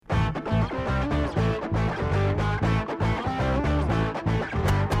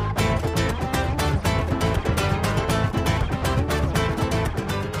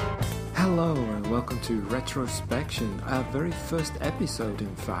retrospection, our very first episode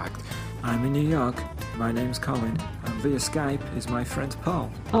in fact. I'm in New York, my name's Colin, and via Skype is my friend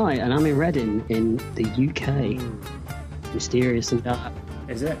Paul. Hi, and I'm in Reading in the UK. Mysterious and dark.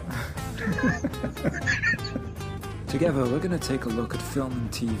 Is it? Together we're going to take a look at film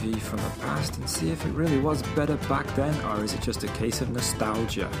and TV from the past and see if it really was better back then, or is it just a case of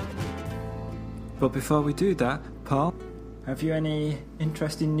nostalgia. But before we do that, Paul, have you any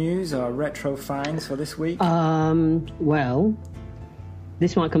interesting news or retro finds for this week? Well,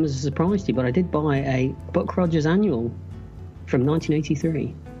 this might come as a surprise to you, but I did buy a Buck Rogers annual from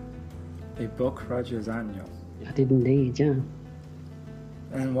 1983. A Buck Rogers annual? I did indeed, yeah.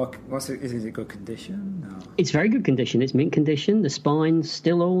 And what's it? Is it good condition? No. It's very good condition. It's mint condition. The spine's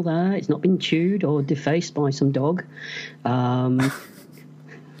still all there. It's not been chewed or defaced by some dog.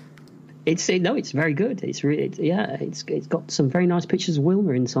 It's very good. It's got some very nice pictures of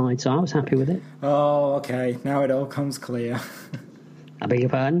Wilma inside, so I was happy with it. Oh, okay. Now it all comes clear. I beg your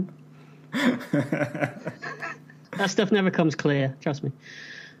pardon? That stuff never comes clear, trust me.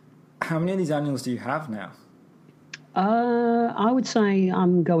 How many of these annuals do you have now? I would say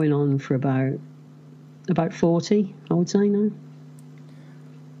I'm going on for about 40, I would say now.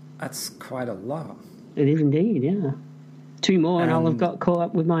 That's quite a lot. It is indeed, yeah. 2 more and I'll have got caught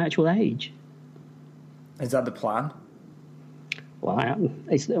up with my actual age. Is that the plan? Well,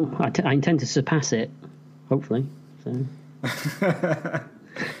 I intend to surpass it, hopefully. So,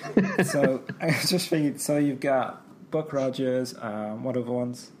 so I just figured. So you've got Buck Rogers. What other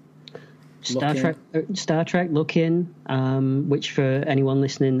ones? Star Trek. Look-In, which for anyone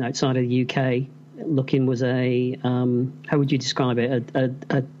listening outside of the UK, Look-In was a how would you describe it? A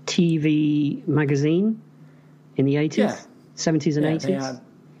TV magazine in the 80s. Yeah. 70s and 80s.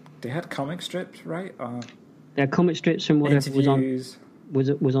 They had comic strips, right? They had comic strips from whatever was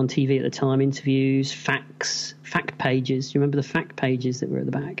on TV at the time. Interviews, fact pages. Do you remember the fact pages that were at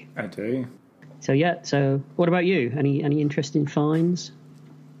the back? I do. So yeah. So what about you? Any interesting finds?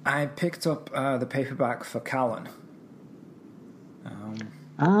 I picked up the paperback for Callan.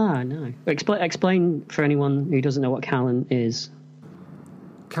 No. Explain for anyone who doesn't know what Callan is.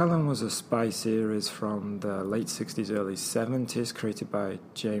 Callan was a spy series from the late 60s, early 70s, created by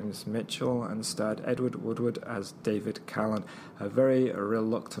James Mitchell and starred Edward Woodward as David Callan, a very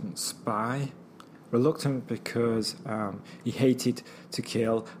reluctant spy. Reluctant because he hated to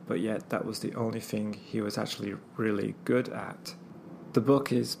kill, but yet that was the only thing he was actually really good at. The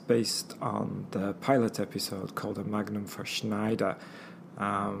book is based on the pilot episode called A Magnum for Schneider,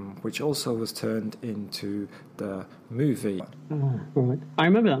 which also was turned into the movie. Right. I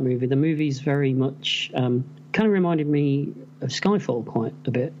remember that movie. The movie's very much kind of reminded me of Skyfall quite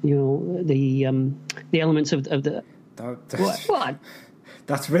a bit. You know, the elements of the. What?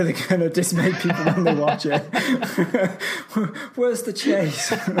 That's really going to dismay people when they watch it. Where's the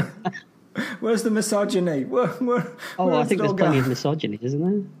chase? Where's the misogyny? I think there's plenty of misogyny, isn't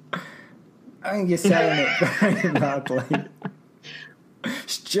there? I think you're selling it very badly.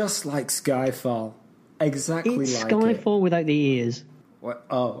 It's just like Skyfall. Exactly like it. It's Skyfall without the ears. What?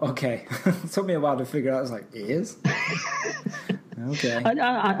 Oh, okay. It took me a while to figure out. I was like, ears? Okay.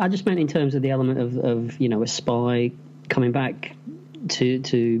 I just meant in terms of the element of a spy coming back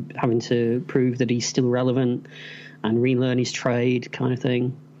to having to prove that he's still relevant and relearn his trade kind of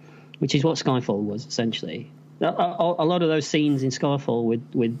thing, which is what Skyfall was essentially. A lot of those scenes in Skyfall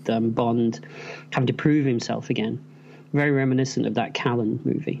with Bond having to prove himself again, very reminiscent of that Callan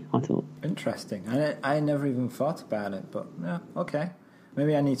movie, I thought. Interesting. I never even thought about it, but yeah, okay.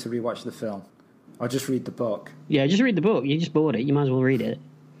 Maybe I need to rewatch the film. Or just read the book. Yeah, just read the book. You just bought it. You might as well read it.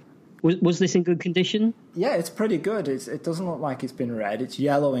 Was this in good condition? Yeah, it's pretty good. It doesn't look like it's been read. It's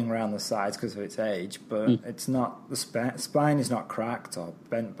yellowing around the sides because of its age, but it's not, the spine is not cracked or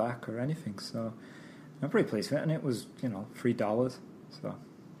bent back or anything, so I'm pretty pleased with it. And it was, $3, so I'm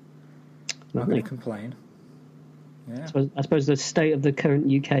not going to complain. Yeah. I suppose the state of the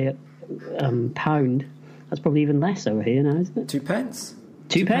current UK pound, that's probably even less over here now, isn't it? 2 pence.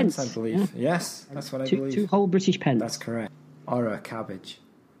 2 pence, I believe. Yeah. Yes, that's what I believe. 2 whole British pence. That's correct. Or a cabbage.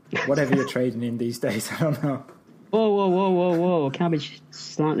 Whatever you're trading in these days, I don't know. Whoa. Cabbage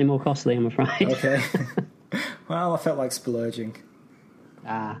slightly more costly, I'm afraid. Okay. Well, I felt like splurging.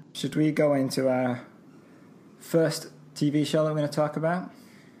 Should we go into our first TV show that we're going to talk about?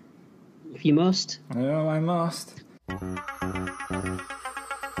 If you must. No, I must.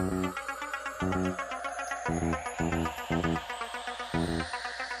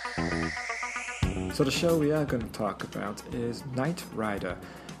 So the show we are going to talk about is Knight Rider,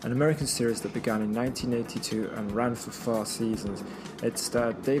 an American series that began in 1982 and ran for 4 seasons. It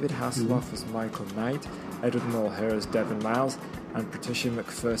starred David Hasselhoff as Michael Knight, Edward Mulhern as Devon Miles, and Patricia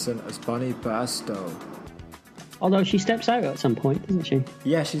McPherson as Bonnie Barstow. Although she steps out at some point, doesn't she?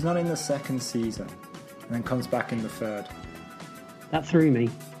 Yeah, she's not in the second season, and then comes back in the third. That threw me.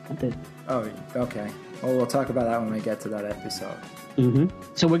 That did. Oh, okay. Well, we'll talk about that when we get to that episode. Mm-hmm.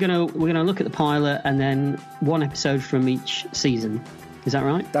 So we're gonna look at the pilot and then one episode from each season. Is that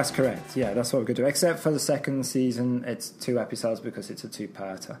right? That's correct. Yeah, that's what we're going to do. Except for the second season, it's 2 episodes because it's a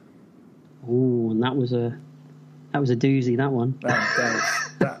 2-parter. Oh, and that was a doozy. That one.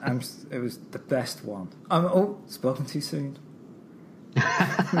 It was the best one. Spoken too soon.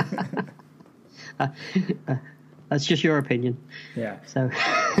 That's just your opinion. Yeah. So,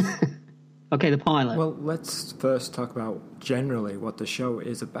 okay, the pilot. Well, let's first talk about generally what the show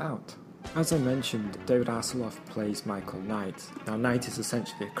is about. As I mentioned, David Hasselhoff plays Michael Knight. Now, Knight is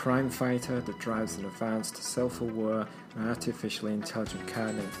essentially a crime fighter that drives an advanced, self-aware, and artificially intelligent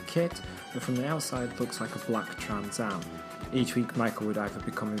car named Kit, that from the outside looks like a black Trans Am. Each week, Michael would either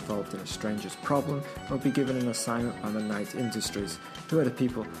become involved in a stranger's problem or be given an assignment by the Knight Industries, who are the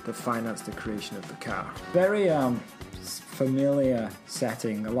people that finance the creation of the car. Very familiar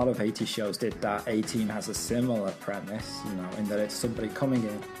setting. A lot of 80s shows did that. A-Team has a similar premise, in that it's somebody coming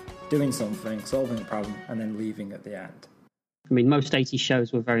in, doing something, solving a problem, and then leaving at the end. I mean, most 80s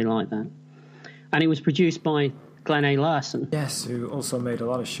shows were very like that. And it was produced by Glenn A. Larson. Yes, who also made a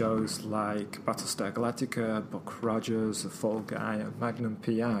lot of shows like Battlestar Galactica, Buck Rogers, The Fall Guy, and Magnum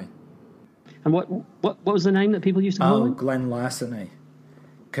P.I. And what was the name that people used to call him? Glenn Larson.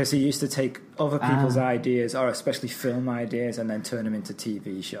 Because he used to take other people's ideas, or especially film ideas, and then turn them into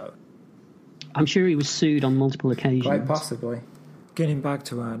TV shows. I'm sure he was sued on multiple occasions. Quite possibly. Getting back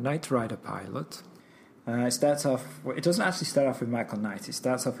to our Knight Rider pilot, it starts off. It doesn't actually start off with Michael Knight. It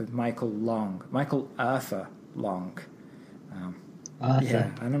starts off with Michael Arthur Long. Arthur.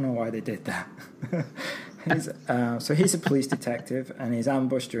 Yeah, I don't know why they did that. So he's a police detective, and he's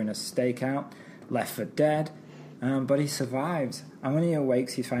ambushed during a stakeout, left for dead, but he survives. And when he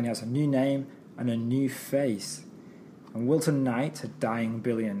awakes, he finds he has a new name and a new face. And Wilton Knight, a dying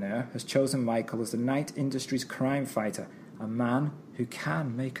billionaire, has chosen Michael as the Knight Industries crime fighter, a man who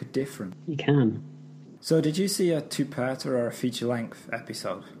can make a difference. He can. So did you see a 2-parter or a feature-length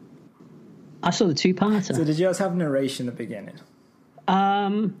episode? I saw the 2-parter. So did yours have narration at the beginning?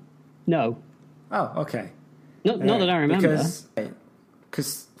 No. Oh, okay. Not that I remember.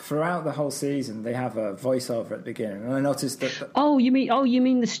 Because throughout the whole season, they have a voiceover at the beginning, and I noticed that. Oh, you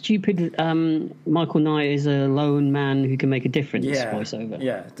mean the stupid Michael Knight is a lone man who can make a difference voiceover?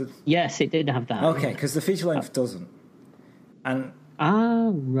 Yeah. Yes, it did have that. Okay, because the feature length doesn't. And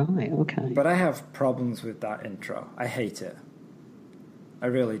right, okay. But I have problems with that intro. I hate it. I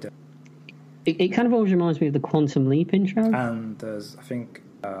really do. It kind of always reminds me of the Quantum Leap intro. And there's, I think,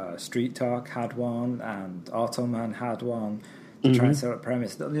 Street Talk had one, and Automan had one to try and set up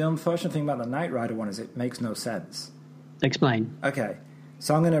premise. The unfortunate thing about the Knight Rider one is it makes no sense. Explain. Okay,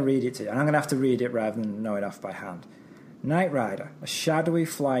 so I'm going to read it to you, and I'm going to have to read it rather than know it off by hand. Knight Rider, a shadowy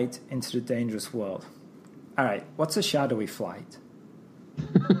flight into the dangerous world. All right, what's a shadowy flight?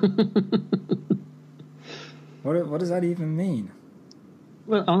 What does that even mean?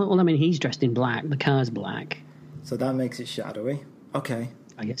 Well, I mean, he's dressed in black. The car's black. So that makes it shadowy. Okay.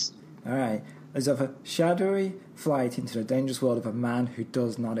 I guess. All right. There's a shadowy flight into the dangerous world of a man who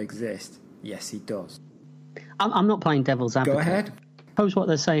does not exist. Yes, he does. I'm not playing devil's advocate. Go ahead. Suppose what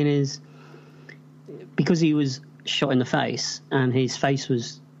they're saying is because he was shot in the face and his face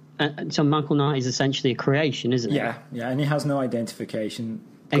was... so Michael Knight is essentially a creation, isn't he? Yeah, and he has no identification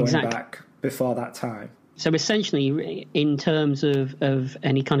going back before that time. So essentially, in terms of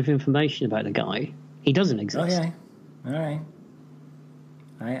any kind of information about the guy, he doesn't exist. Okay. All right.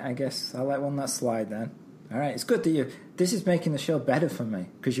 I guess I'll let that slide then. All right. It's good that this is making the show better for me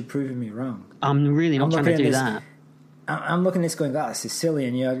because you're proving me wrong. I'm really not trying to do that. I'm looking at this going, this is silly,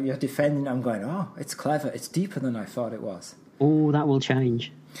 and you're defending it. I'm going, it's clever. It's deeper than I thought it was. Oh, that will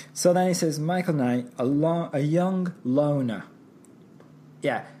change. So then he says, Michael Knight, a young loner.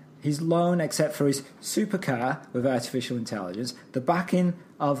 Yeah, he's lone except for his supercar with artificial intelligence, the backing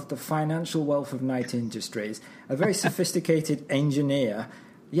of the financial wealth of Knight Industries, a very sophisticated engineer.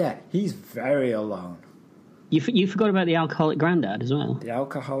 Yeah, he's very alone. You forgot about the alcoholic granddad as well.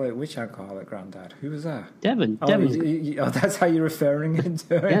 Which alcoholic granddad? Who was that? Devon. That's how you're referring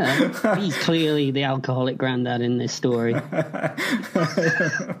to him? Yeah, he's clearly the alcoholic granddad in this story. Okay.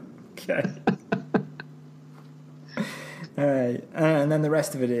 All right. And then the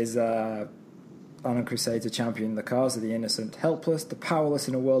rest of it is on a crusade to champion the cause of the innocent, helpless, the powerless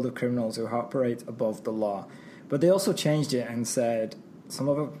in a world of criminals who operate above the law. But they also changed it and said some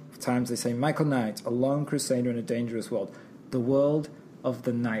other Times they say, Michael Knight, a lone crusader in a dangerous world. The world of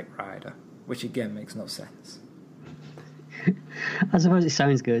the Knight Rider, which again makes no sense. I suppose it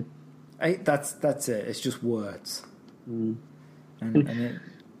sounds good. That's it. It's just words. Mm. And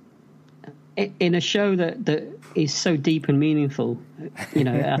in a show that is so deep and meaningful,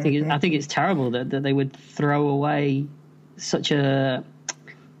 I think it's terrible that they would throw away such a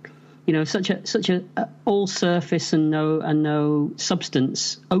all surface and no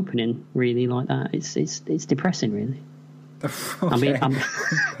substance opening really like that. It's depressing, really. Okay.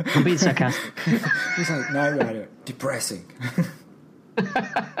 I'm being sarcastic. He's like, Knight Rider, depressing.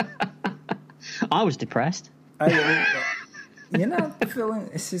 I was depressed. You're not feeling,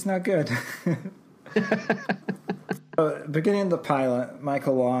 this is not good. Beginning of the pilot,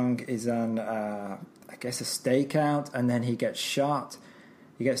 Michael Long is on, I guess, a stakeout, and then he gets shot.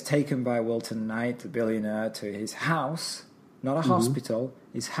 He gets taken by Wilton Knight, the billionaire, to his house. Not a hospital,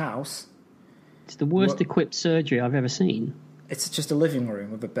 his house. It's the worst equipped surgery I've ever seen. It's just a living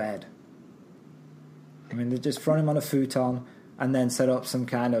room with a bed. I mean, they just throw him on a futon and then set up some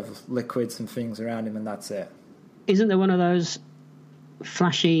kind of liquids and things around him, and that's it. Isn't there one of those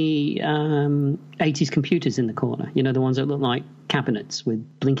flashy 80s computers in the corner? The ones that look like cabinets with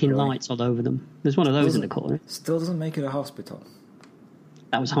blinking lights all over them. There's one of those in the corner. Still doesn't make it a hospital.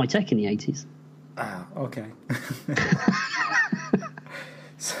 That was high-tech in the 80s. Ah, okay.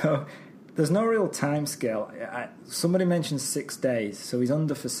 So there's no real time scale. Somebody mentioned 6 days, so he's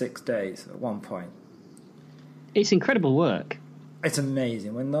under for 6 days at one point. It's incredible work. It's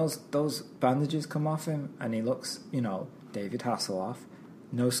amazing. When those bandages come off him and he looks, David Hasselhoff,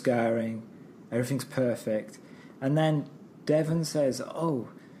 no scarring, everything's perfect. And then Devon says, oh,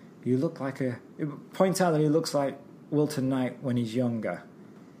 you look like it points out that he looks like Wilton Knight when he's younger,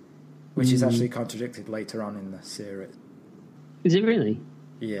 which is actually contradicted later on in the series. Is it really?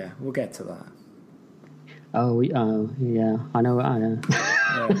 Yeah, we'll get to that. Oh yeah, I know.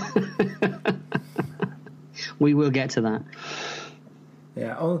 Yeah. We will get to that.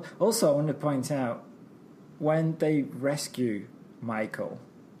 Yeah. Also, I want to point out, when they rescue Michael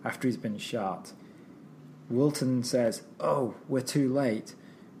after he's been shot, Wilton says, oh, we're too late,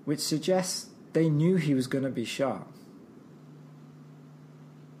 which suggests they knew he was going to be shot.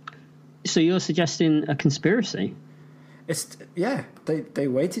 So you're suggesting a conspiracy? They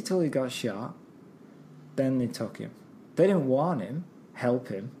waited till he got shot, then they took him. They didn't warn him, help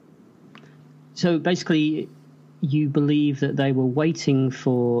him. So basically, you believe that they were waiting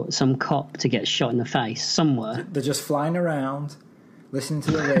for some cop to get shot in the face somewhere. They're just flying around, listening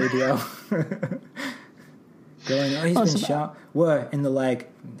to the radio, going, oh, he's been shot. Where? In the leg.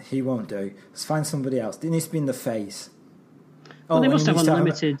 He won't do. Let's find somebody else. It needs to be in the face. Well, they must have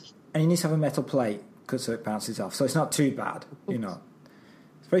unlimited... And he needs to have a metal plate, so it bounces off. So it's not too bad,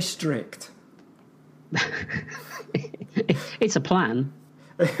 It's very strict. It's a plan.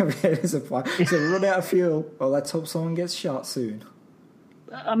 It is a plan. So run out of fuel. Well, let's hope someone gets shot soon.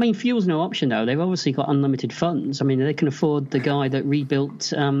 I mean, fuel's no option, though. They've obviously got unlimited funds. I mean, they can afford the guy that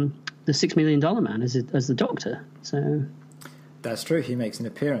rebuilt the $6 Million Man as the Doctor. So that's true. He makes an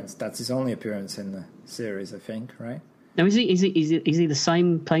appearance. That's his only appearance in the series, I think, right? Now, is he the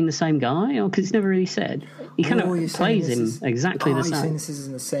same, playing the same guy? Or because it's never really said. He kind of plays him exactly the same. You're saying this is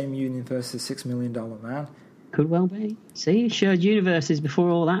in the same universe as $6 Million Man? Could well be. See, shared universes before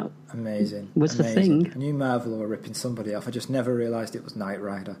all that. Amazing. Was the thing. I knew Marvel were ripping somebody off. I just never realised it was Knight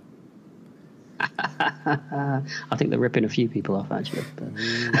Rider. I think they're ripping a few people off, actually.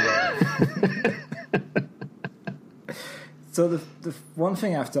 So the one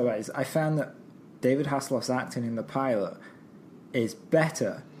thing after that is I found that David Hasselhoff's acting in the pilot is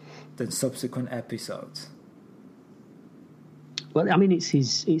better than subsequent episodes. Well, I mean, it's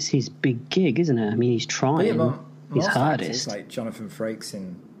his big gig, isn't it? I mean, he's trying his hardest. Actors, like Jonathan Frakes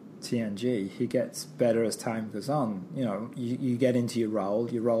in TNG, he gets better as time goes on. You get into your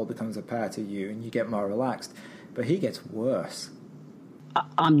role becomes a part of you, and you get more relaxed. But he gets worse.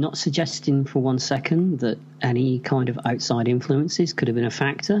 I'm not suggesting for 1 second that any kind of outside influences could have been a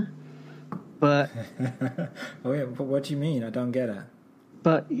factor, but... Oh yeah, but what do you mean? I don't get it.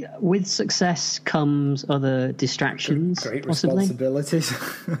 But with success comes other distractions. Great possibly. Responsibilities.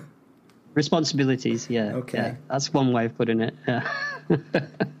 Responsibilities, yeah. Okay. Yeah, that's one way of putting it. Yeah.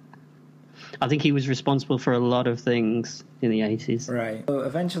 I think he was responsible for a lot of things in the 80s. Right. So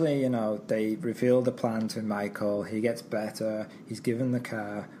eventually, they reveal the plan to Michael. He gets better. He's given the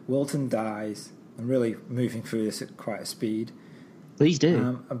car. Wilton dies. I'm really moving through this at quite a speed. Please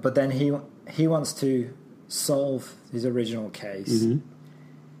do. But then he wants to solve his original case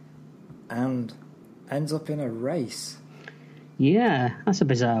and ends up in a race. Yeah, that's a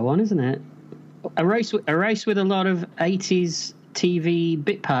bizarre one, isn't it? A race with a lot of 80s TV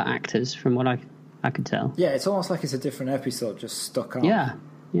bit part actors, from what I could tell. Yeah, it's almost like it's a different episode just stuck on. Yeah.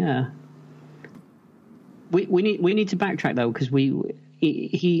 We need to backtrack though, because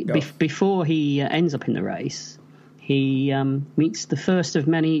before he ends up in the race, he meets the first of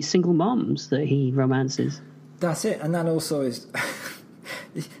many single moms that he romances. That's it, and that also is.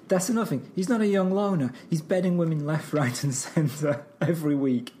 That's another thing. He's not a young loner. He's bedding women left, right, and centre every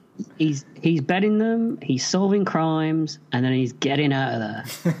week. He's bedding them. He's solving crimes, and then he's getting out of there.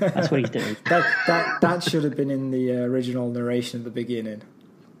 That's what he's doing. that should have been in the original narration at the beginning.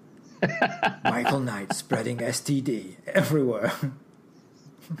 Michael Knight spreading STD everywhere.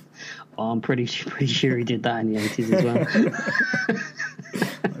 Oh, I'm pretty sure he did that in the 80s as well.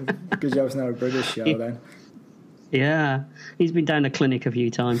 Good job it's not a British show then. Yeah, he's been down the clinic a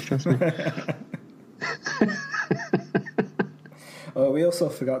few times, trust me. Oh, we also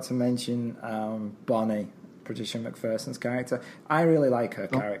forgot to mention Bonnie, Patricia McPherson's character. I really like her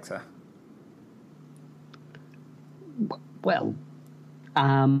character. Well,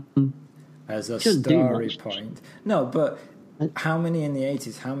 as a story point. No, but how many in the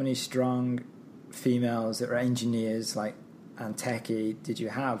 80s, how many strong females that were engineers and techie did you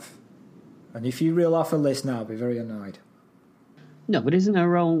have? And if you reel off a list now, I'll be very annoyed. No, but isn't her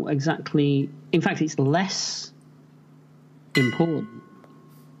role exactly... In fact, it's less important.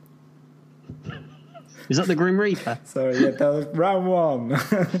 Is that the Grim Reaper? Sorry, yeah, that was round one.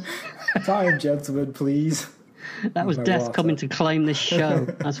 Time, gentlemen, please. That was death coming to claim this show.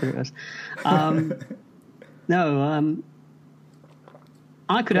 That's what it was.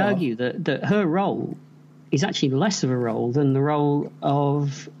 I could argue that her role is actually less of a role than the role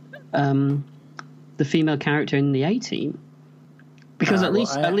of the female character in the A-Team, because at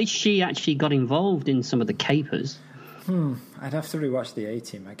least she actually got involved in some of the capers. I'd have to rewatch the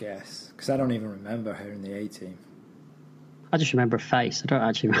A-Team, I guess, because I don't even remember her in the A-Team. I just remember her face. I don't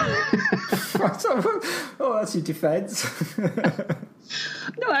actually remember. Oh, that's your defence.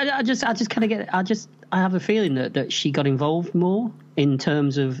 No, I just kind of get. I have a feeling that she got involved more in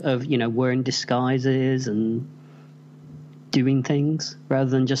terms of wearing disguises and doing things rather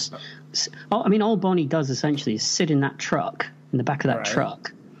than just. I mean, all Bonnie does essentially is sit in that truck, in the back of that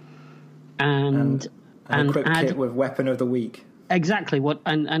truck, and equip Kit with weapon of the week. Exactly what,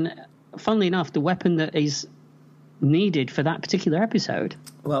 and funnily enough, the weapon that is needed for that particular episode.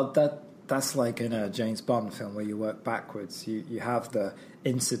 Well, that's like in a James Bond film where you work backwards. You have the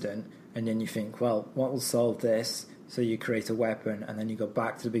incident, and then you think, well, what will solve this? So you create a weapon, and then you go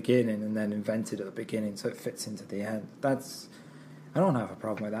back to the beginning and then invent it at the beginning so it fits into the end. I don't have a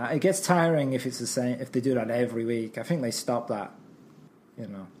problem with that. It gets tiring if it's the same, if they do that every week. I think they stop that,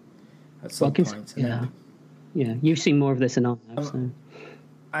 at some point. Yeah. Yeah, you've seen more of this than I have. So.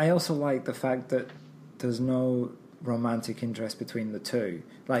 I also like the fact that there's no romantic interest between the two.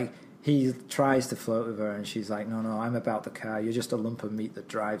 Like, he tries to flirt with her and she's like, no, I'm about the car. You're just a lump of meat that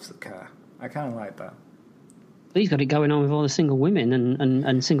drives the car. I kind of like that. He's got it going on with all the single women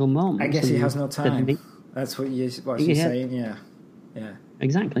and single moms. I guess he has no time. That's what you're saying, yeah. Yeah.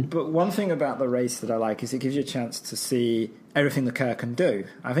 Exactly. But one thing about the race that I like is it gives you a chance to see everything the car can do.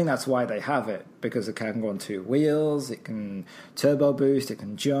 I think that's why they have it, because the car can go on two wheels, it can turbo boost, it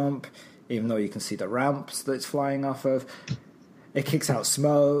can jump, even though you can see the ramps that it's flying off of. It kicks out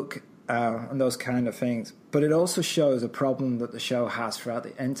smoke and those kind of things. But it also shows a problem that the show has throughout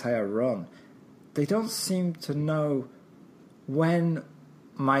the entire run. They don't seem to know when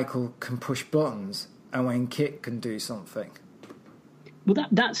Michael can push buttons and when Kit can do something. Well,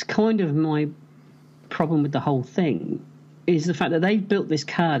 that's kind of my problem with the whole thing, is the fact that they've built this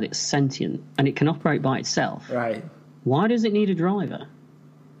car that's sentient and it can operate by itself. Right. Why does it need a driver?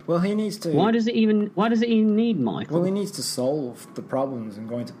 Well, he needs to... Why does it even need Michael? Well, he needs to solve the problems and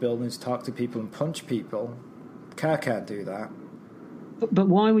go into buildings, talk to people and punch people. The car can't do that. But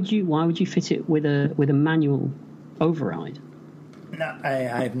why would you fit it with a manual override? No, I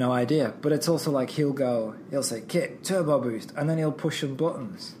have no idea. But it's also like he'll say, Kit, turbo boost, and then he'll push some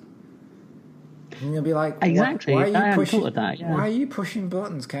buttons. And you'll be like, exactly. Why are you pushing that? Yeah. Why are you pushing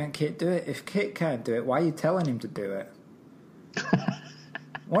buttons? Can't Kit do it? If Kit can't do it, why are you telling him to do it?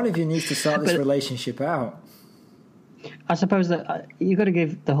 One of you needs to sort this relationship out. I suppose that you've got to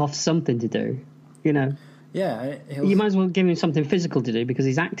give the Hoff something to do, Yeah. You might as well give him something physical to do, because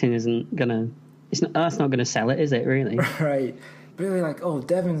his acting isn't going to... That's not going to sell it, is it, really? Right. Really like, oh,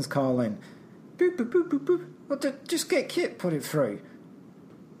 Devon's calling. Boop, boop, boop, boop, boop. Well, just get Kit, put it through.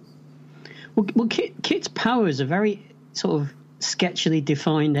 Well, Kit's powers are very sort of sketchily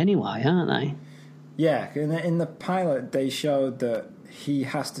defined anyway, aren't they? Yeah, in the pilot, they showed that he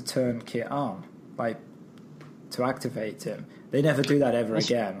has to turn Kit on, like, to activate him. They never do that ever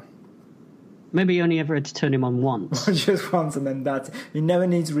again. Maybe you only ever had to turn him on once. Just once, and then that's... He never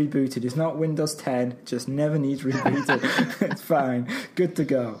needs rebooted. It's not Windows 10, just never needs rebooted. It's fine. Good to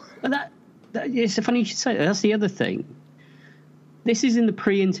go. But it's funny you should say that. That's the other thing. This is in the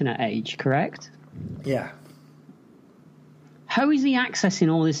pre-internet age, correct? Yeah. How is he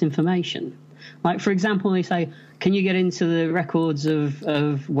accessing all this information? Like, for example, they say, can you get into the records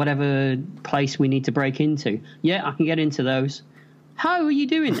of whatever place we need to break into? Yeah, I can get into those. How are you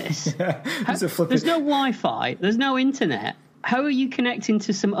doing this? There's no Wi-Fi. There's no internet. How are you connecting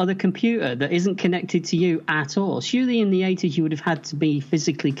to some other computer that isn't connected to you at all? Surely in the 80s you would have had to be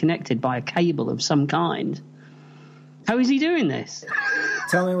physically connected by a cable of some kind. How is he doing this?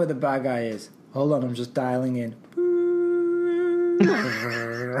 Tell me where the bad guy is. Hold on, I'm just dialing in.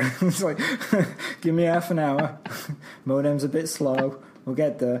 It's like, give me half an hour. Modem's a bit slow. We'll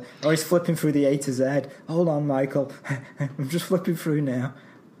get there. Oh, he's flipping through the A to Z. Hold on, Michael. I'm just flipping through now.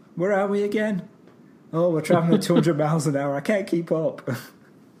 Where are we again? Oh, we're traveling at 200 miles an hour. I can't keep up.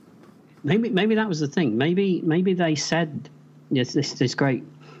 Maybe that was the thing. Maybe they said, yes, this great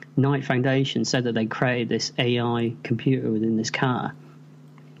Knight Foundation said that they created this AI computer within this car.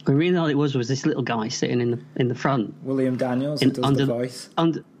 But really all it was this little guy sitting in the front. William Daniels, who does the voice.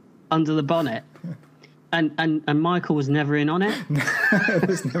 Under the bonnet. And Michael was never in on it. It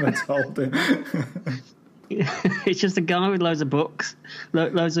was never told him. It's just a guy with loads of books,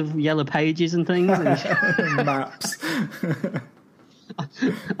 loads of yellow pages and things. And maps.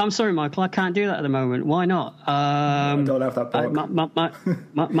 I'm sorry, Michael, I can't do that at the moment. Why not? I don't have that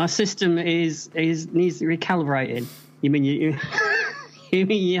book. My system needs recalibrating. You mean you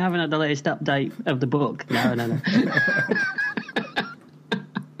mean you haven't had the latest update of the book? No.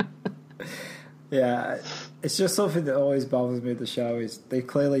 Yeah, it's just something that always bothers me with the show is they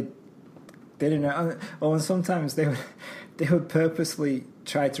didn't know. Oh, and sometimes they would purposely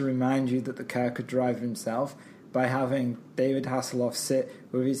try to remind you that the car could drive himself by having David Hasselhoff sit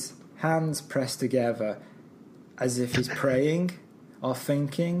with his hands pressed together as if he's praying or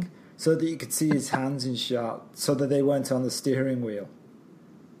thinking, so that you could see his hands in shot, so that they weren't on the steering wheel.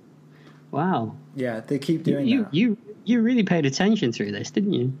 Wow. Yeah, they keep doing that. You really paid attention through this,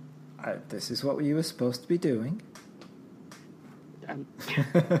 didn't you? This is what you were supposed to be doing.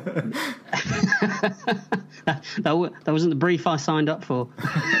 That wasn't the brief I signed up for.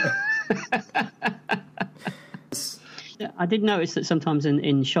 I did notice that sometimes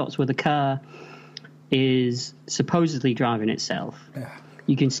in shots where the car is supposedly driving itself,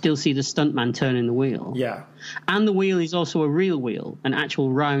 you can still see the stuntman turning the wheel. Yeah. And the wheel is also a real wheel, an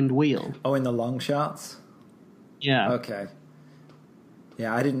actual round wheel. Oh, in the long shots? Yeah. Okay.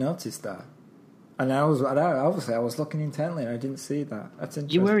 Yeah, I didn't notice that. And I was looking intently and I didn't see that. That's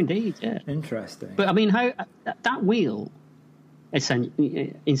interesting. You were indeed, yeah. Interesting. But I mean, how that wheel,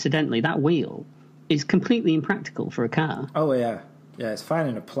 incidentally, that wheel is completely impractical for a car. Oh, yeah. Yeah, it's fine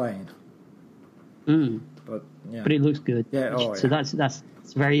in a plane. But, yeah. But it looks good. Yeah, So that's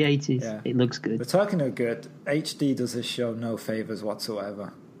very 80s. Yeah. It looks good. But talking of good, HD does this show no favours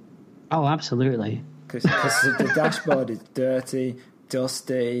whatsoever. Oh, absolutely. Because the dashboard is dirty,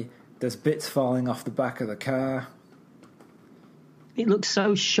 dusty, there's bits falling off the back of the car. It looks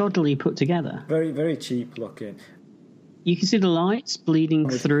so shoddily put together. Very, very cheap looking. You can see the lights bleeding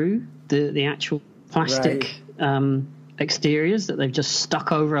through the actual plastic exteriors that they've just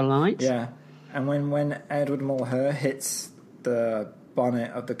stuck over a light. Yeah, and when Edward Mulhern hits the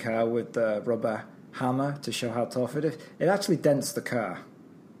bonnet of the car with the rubber hammer to show how tough it is, it actually dents the car.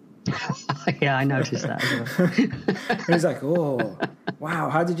 Yeah, I noticed that as well. He's like, oh, wow,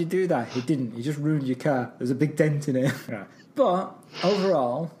 how did you do that? He didn't. He just ruined your car. There's a big dent in it. Yeah. But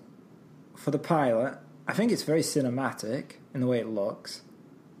overall, for the pilot, I think it's very cinematic in the way it looks.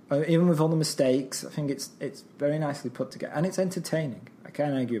 Even with all the mistakes, I think it's very nicely put together. And it's entertaining. I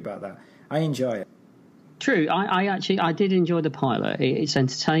can't argue about that. I enjoy it. True. I did enjoy the pilot. It's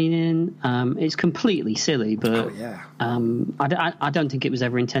entertaining. It's completely silly, but I don't think it was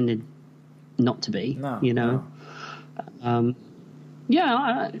ever intended not to be. No, you know. No.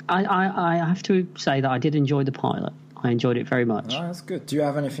 I have to say that I did enjoy the pilot. I enjoyed it very much. Oh, that's good. Do you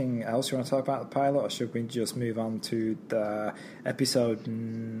have anything else you want to talk about the pilot, or should we just move on to the episode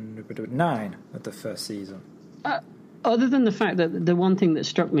 9 of the first season? Other than the fact that the one thing that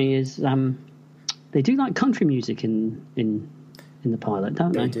struck me is they do like country music in the pilot,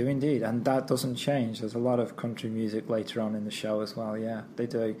 don't they? They do indeed, and that doesn't change. There's a lot of country music later on in the show as well, yeah, they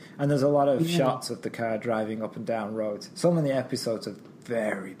do. And there's a lot of shots of the car driving up and down roads. Some of the episodes are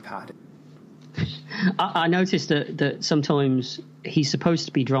very padded. I noticed that sometimes he's supposed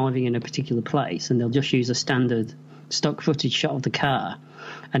to be driving in a particular place, and they'll just use a standard stock footage shot of the car.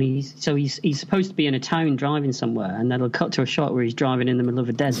 And he's supposed to be in a town driving somewhere, and then they'll cut to a shot where he's driving in the middle of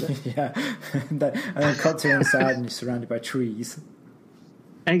a desert. Yeah, and then cut to inside, and you're surrounded by trees.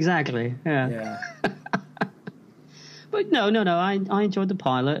 Exactly. Yeah. But no. I enjoyed the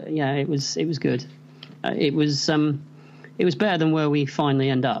pilot. Yeah, it was good. It was better than where we finally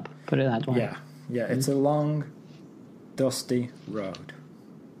end up. Put it that way. Yeah. It's a long, dusty road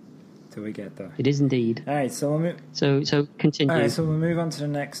till we get there. It is indeed. All right, so continue. All right, so we'll move on to the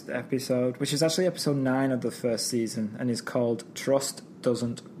next episode, which is actually episode 9 of the first season, and is called "Trust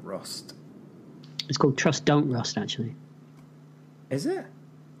Doesn't Rust." It's called "Trust Don't Rust," actually. Is it?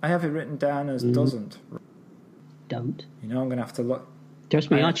 I have it written down as "doesn't." Don't. You know, I'm going to have to look.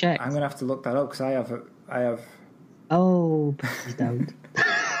 Trust me, I'll check. I'm going to have to look that up because I have. Oh, please don't.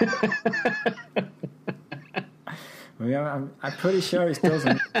 I'm pretty sure it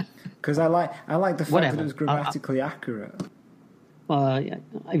doesn't, because I like the fact that it was grammatically accurate. Well, if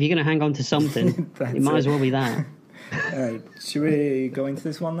you're going to hang on to something, it might as well be that. Should we go into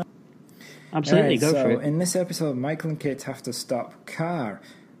this one then? Absolutely, go for it. In this episode, Michael and Kit have to stop Car.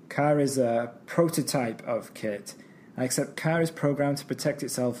 Car is a prototype of Kit, except Car is programmed to protect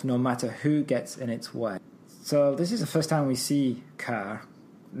itself no matter who gets in its way. So this is the first time we see Car.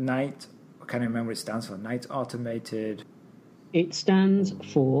 Night, I can't remember what it stands for. Night Automated. It stands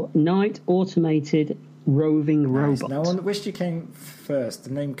for Night Automated Roving Robot. No one wished you came first, the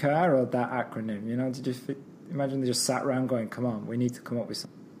name Car or that acronym. You know, imagine they just sat around going, "Come on, we need to come up with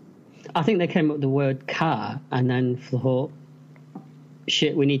something." I think they came up with the word car and then thought,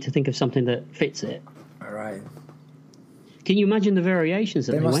 shit, we need to think of something that fits it. All right. Can you imagine the variations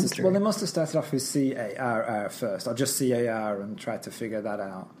that they went through? Well, they must have started off with CARR first, or just CAR, and tried to figure that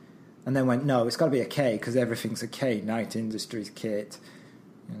out. And then went, no, it's got to be a K, because everything's a K. Night Industries, Kit,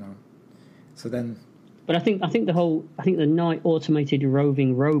 you know. So then... But I think the Night Automated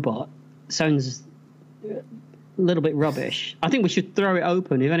Roving Robot sounds a little bit rubbish. I think we should throw it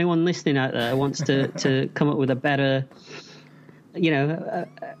open. If anyone listening out there wants to come up with a better...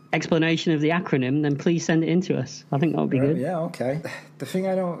 explanation of the acronym, then please send it in to us. I think that would be good. Yeah, okay. The thing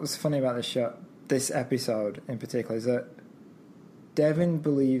I know was funny about this episode in particular, is that Devin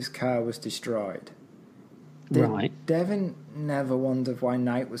believes Car was destroyed. Right. Devin never wondered why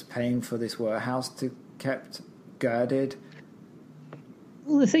Knight was paying for this warehouse to kept guarded.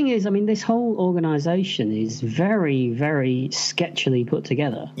 Well, the thing is, I mean, this whole organisation is very, very sketchily put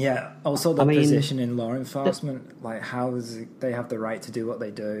together. Yeah, also the position in law enforcement, like how they have the right to do what they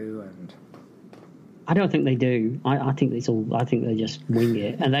do, and I don't think they do. I think it's all. I think they just wing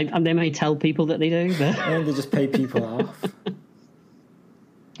it, and they may tell people that they do, but and they just pay people off.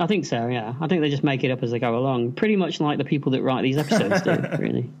 I think so. Yeah, I think they just make it up as they go along, pretty much like the people that write these episodes do.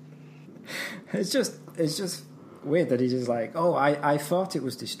 Really, it's just weird that he's just like, oh, I thought it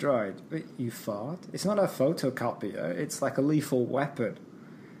was destroyed. But you thought? It's not a photocopier. It's like a lethal weapon.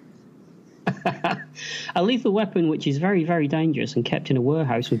 A lethal weapon which is very, very dangerous and kept in a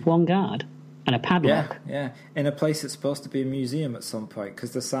warehouse with one guard and a padlock. Yeah. In a place that's supposed to be a museum at some point,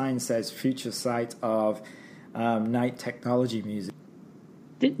 because the sign says future site of Knight Technology Museum.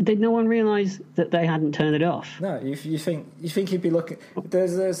 Did no one realise that they hadn't turned it off? No, you think he'd be looking...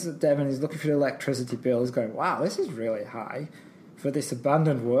 There's Devin, he's looking for the electricity bill, he's going, wow, this is really high for this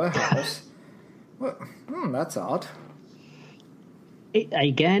abandoned warehouse. Well, that's odd.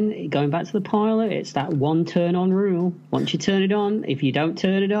 Again, going back to the pilot, it's that one turn-on rule. Once you turn it on, if you don't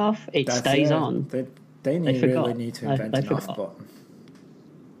turn it off, it stays on. They really need to invent an off button.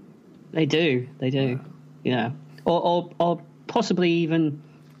 They do. Yeah. Or possibly even...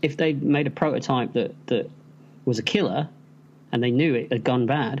 if they made a prototype that was a killer and they knew it had gone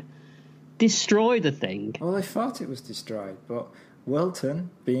bad, destroy the thing. Well, they thought it was destroyed, but Wilton,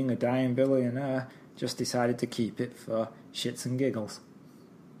 being a dying billionaire, just decided to keep it for shits and giggles.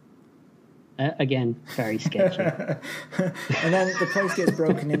 Again, very sketchy. And then the place gets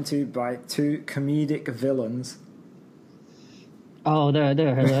broken into by two comedic villains. Oh, they're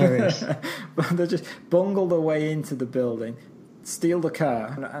hilarious. But they just bungle their way into the building, steal the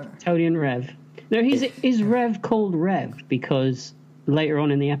car. Tony and Rev. No, is Rev called Rev because later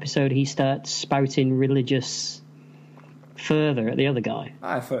on in the episode he starts spouting religious fervour at the other guy?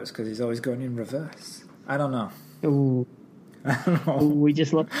 I thought it's because he's always going in reverse. I don't know. Ooh. I don't know. We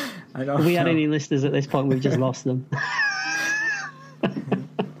just lost. If we had any listeners at this point, we've just lost them.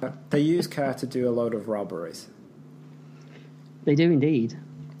 They use Car to do a load of robberies. They do indeed.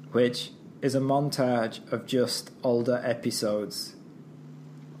 Which is a montage of just older episodes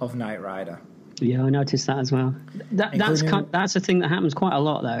of Knight Rider. Yeah, I noticed that as well. That's a thing that happens quite a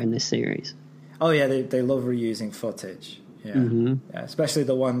lot, though, in this series. Oh, yeah, they love reusing footage. Yeah, yeah, especially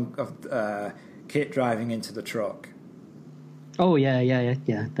the one of Kit driving into the truck. Oh, yeah.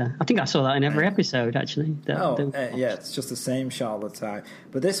 I think I saw that in every episode, actually. Yeah, it's just the same shot all the time.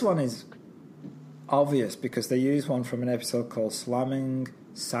 But this one is obvious because they use one from an episode called Slamming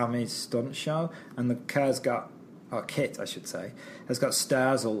Sammy's Stunt Show, and the car's got, or Kit, I should say, has got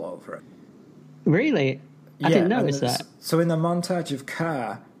stars all over it. Really? I didn't notice that. So in the montage of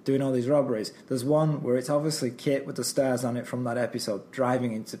Car doing all these robberies, there's one where it's obviously Kit with the stars on it from that episode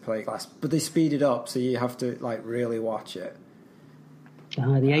driving into plate glass, but they speed it up so you have to like really watch it. The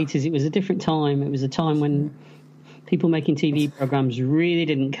 80s, it was a different time. It was a time when people making TV programs really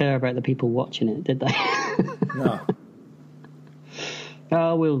didn't care about the people watching it, did they? No.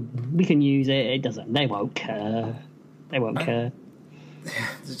 Oh, we can use it. It doesn't. They won't care. They won't care.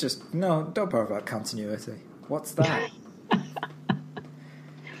 It's just, no, don't bother about continuity. What's that?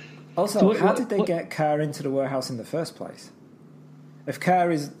 Also, how did they get Car into the warehouse in the first place? If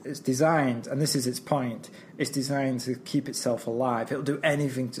Car is designed, and this is its point, it's designed to keep itself alive. It'll do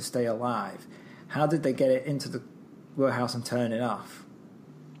anything to stay alive. How did they get it into the warehouse and turn it off?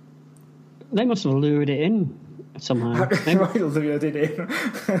 They must have lured it in somehow. Lured it in.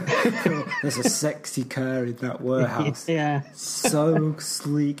 There's a sexy Car in that warehouse. Yeah. So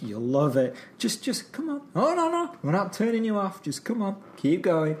sleek, you'll love it. Just come on. Oh, no, we're not turning you off. Just come on. Keep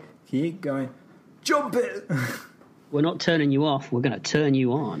going. Jump it. We're not turning you off. We're going to turn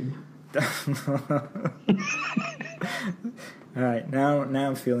you on. All right, now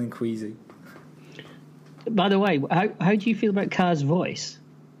I'm feeling queasy. By the way, how do you feel about Car's voice?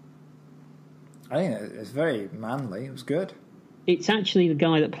 I think it's very manly. It was good. It's actually the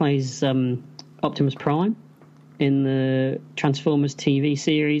guy that plays Optimus Prime in the Transformers TV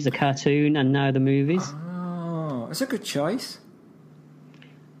series, the cartoon, and now the movies. Oh, it's a good choice.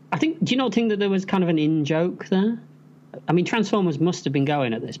 Do you not think that there was kind of an in-joke there? I mean, Transformers must have been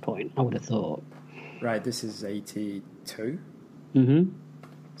going at this point, I would have thought. Right, this is 82. Mm-hmm.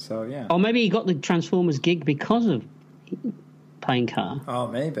 So, yeah. Or maybe he got the Transformers gig because of playing Car. Oh,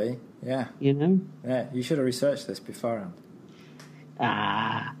 maybe, yeah. You know? Yeah, you should have researched this beforehand.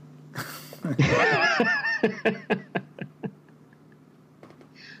 Ah.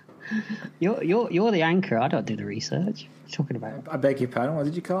 You're the anchor. I don't do the research. What are you talking about? I beg your pardon. What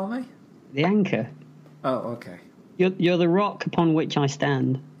did you call me? The anchor. Oh, okay. You're the rock upon which I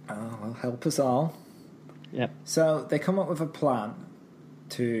stand. Oh, well, help us all. Yep. So they come up with a plan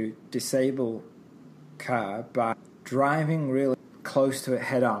to disable Car by driving really close to it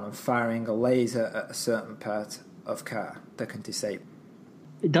head on and firing a laser at a certain part of Car that can disable.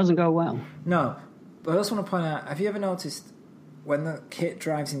 It doesn't go well. No, but I also want to point out, have you ever noticed when the Kit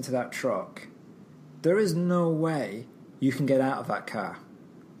drives into that truck, there is no way you can get out of that car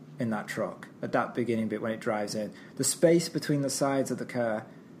in that truck at that beginning bit when it drives in. The space between the sides of the car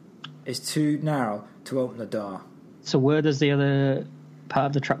is too narrow to open the door. So where does the other part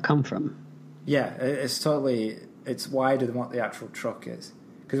of the truck come from? Yeah, it's wider than what the actual truck is.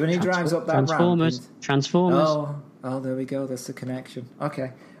 Because when he drives up that Transformers. Oh, there we go. That's the connection.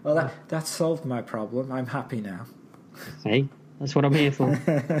 Okay. Well, that solved my problem. I'm happy now. Hey, that's what I'm here for.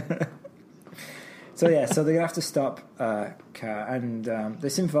 So they're going to have to stop Car, and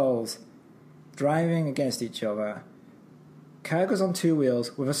this involves driving against each other. Car goes on two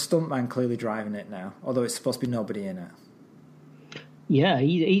wheels with a stuntman clearly driving it now, although it's supposed to be nobody in it. Yeah,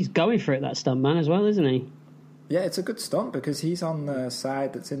 he's going for it, that stuntman, as well, isn't he? Yeah, it's a good stunt because he's on the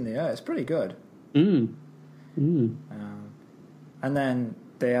side that's in the air. It's pretty good. And then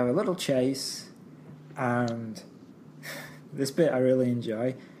they have a little chase, and this bit I really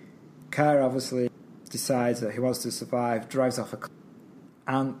enjoy. Car obviously decides that he wants to survive, drives off a cliff.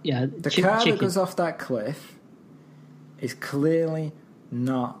 And the car that goes off that cliff is clearly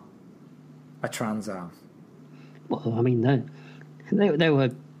not a Trans Am. Well, I mean, they were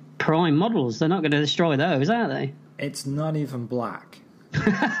prime models. They're not going to destroy those, are they? It's not even black.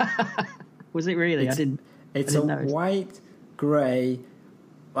 Was it really? It's a white, grey,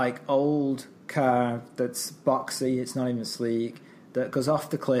 like old car that's boxy. It's not even sleek. That goes off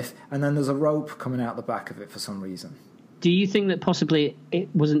the cliff, and then there's a rope coming out the back of it for some reason. Do you think that possibly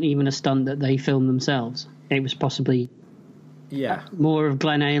it wasn't even a stunt that they filmed themselves? It was possibly more of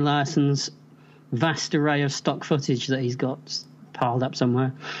Glenn A. Larson's vast array of stock footage that he's got piled up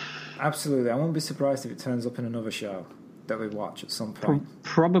somewhere. Absolutely. I won't be surprised if it turns up in another show that we watch at some point.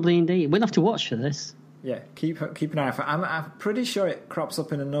 Probably indeed. We'll have to watch for this. Yeah, keep an eye for it. I'm pretty sure it crops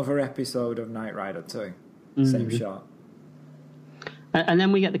up in another episode of Knight Rider too. Same shot. And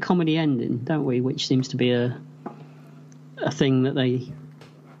then we get the comedy ending, don't we? Which seems to be a thing that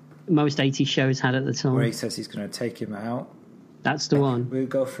most 80s shows had at the time. Where he says he's going to take him out. That's the one. We'll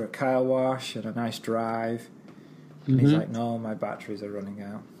go for a car wash and a nice drive. And he's like, no, my batteries are running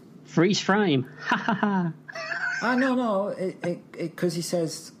out. Freeze frame. Ha ha ha. No. Because he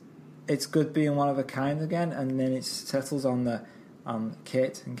says it's good being one of a kind again, and then it settles on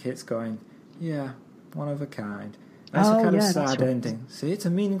Kit, and Kit's going, yeah, one of a kind. That's a kind of sad ending. See, it's a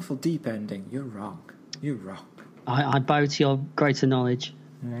meaningful, deep ending. You're wrong. I bow to your greater knowledge.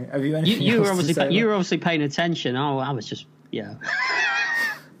 Right. Have you anything you else to say? You were obviously paying attention. Oh, I was just, yeah.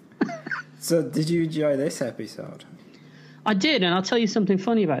 So, did you enjoy this episode? I did, and I'll tell you something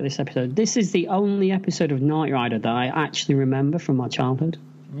funny about this episode. This is the only episode of Knight Rider that I actually remember from my childhood.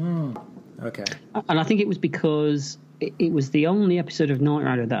 Okay. And I think it was because it was the only episode of Knight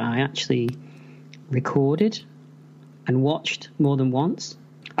Rider that I actually recorded and watched more than once.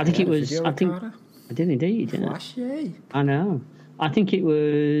 I think it was. I did indeed. Flashy. I know. I think it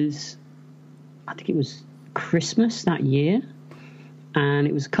was Christmas that year, and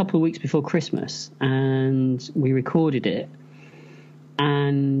it was a couple of weeks before Christmas, and we recorded it,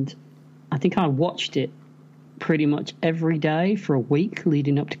 and I think I watched it pretty much every day for a week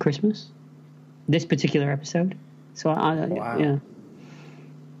leading up to Christmas. This particular episode. So wow. Yeah.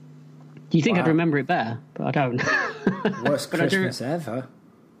 Do you think I'd remember it better? But I don't. Worst Christmas ever.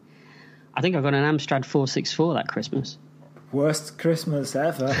 I think I got an Amstrad 464 that Christmas. Worst Christmas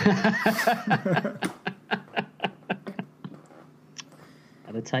ever. Had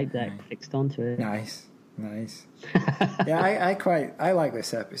a tape deck fixed onto it. Nice. Yeah, I like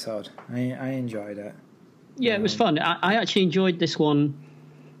this episode. I enjoyed it. Yeah, it was fun. I actually enjoyed this one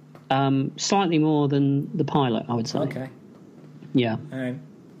slightly more than the pilot, I would say. Okay. Yeah. All right.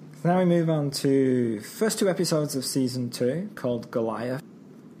 So now we move on to first 2 episodes of season 2 called Goliath.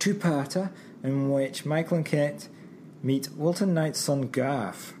 2-parter in which Michael and Kit meet Walton Knight's son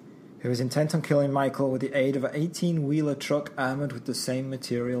Garth, who is intent on killing Michael with the aid of an 18-wheeler truck armoured with the same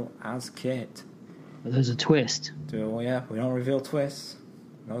material as Kit. But there's a twist. Oh yeah, we don't reveal twists.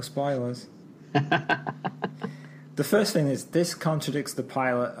 No spoilers. The first thing is, this contradicts the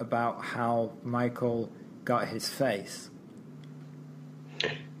pilot about how Michael got his face.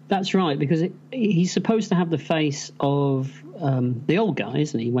 That's right, because he's supposed to have the face of the old guy,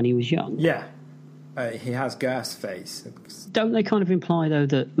 isn't he, when he was young? Yeah. He has Garth's face. Don't they kind of imply, though,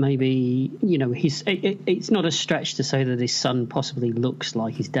 that maybe, it's not a stretch to say that his son possibly looks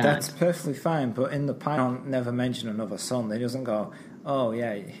like his dad? That's perfectly fine, but in the pilot, never mention another son. He doesn't go, oh,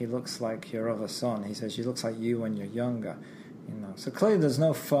 yeah, he looks like your other son. He says, he looks like you when you're younger. So clearly there's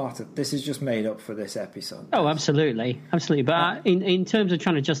no thought that this is just made up for this episode. Oh, absolutely. But in terms of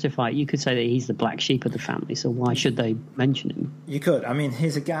trying to justify it, you could say that he's the black sheep of the family, so why should they mention him? You could. I mean,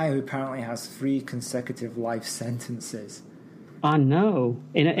 he's a guy who apparently has 3 consecutive life sentences. I know.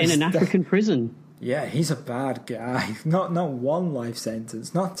 In an African prison. Yeah, he's a bad guy. Not 1 life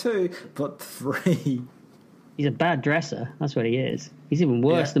sentence, not 2, but 3. He's a bad dresser. That's what he is. He's even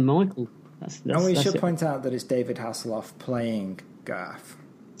worse than Michael. And we should point out that it's David Hasselhoff playing Garth.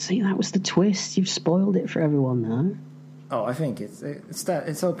 See, that was the twist. You've spoiled it for everyone now. Oh, I think it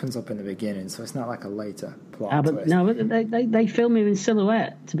opens up in the beginning, so it's not like a later plot twist. No, but they film him in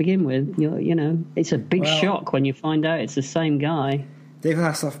silhouette to begin with. You know, it's a big shock when you find out it's the same guy. David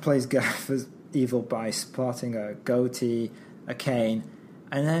Hasselhoff plays Garth as evil by sporting a goatee, a cane,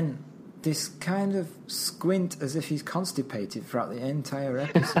 and then this kind of squint as if he's constipated throughout the entire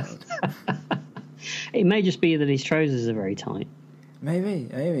episode. It may just be that his trousers are very tight.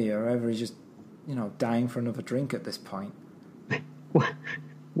 Maybe, or ever he's just, dying for another drink at this point. What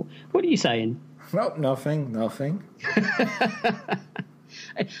are you saying? Nope, nothing.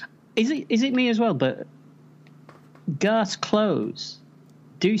 Is it me as well? But Garth's clothes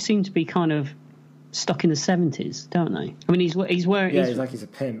do seem to be kind of stuck in the 70s, don't they? I mean, he's wearing. Yeah, he's like he's a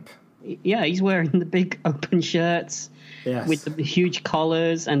pimp. Yeah, he's wearing the big open shirts with the huge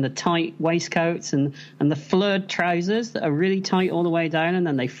collars and the tight waistcoats and the fleured trousers that are really tight all the way down and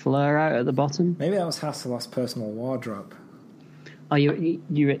then they flare out at the bottom. Maybe that was Hasselhoff's personal wardrobe. Oh,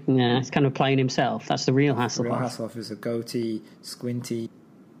 it's kind of playing himself. That's the real Hasselhoff. The real Hasselhoff is a goatee, squinty.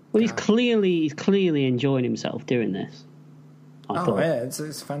 Well, he's clearly enjoying himself doing this. I thought. Yeah,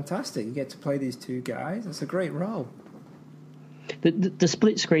 it's fantastic. You get to play these 2 guys. It's a great role. The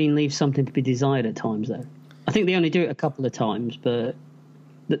split screen leaves something to be desired at times, though. I think they only do it a couple of times, but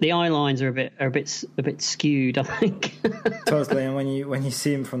the eye lines are a bit skewed, I think. Totally, and when you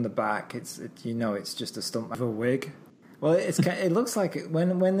see him from the back, it's just a stunt of a wig. Well, it looks like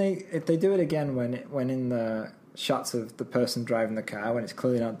when they do it again when in the shots of the person driving the car when it's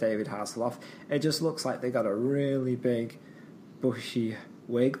clearly not David Hasselhoff. It just looks like they got a really big, bushy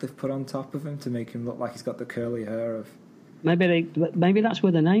wig they've put on top of him to make him look like he's got the curly hair of... Maybe that's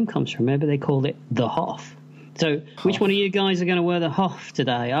where the name comes from. Maybe they called it the Hoff. So, which one of you guys are going to wear the Hoff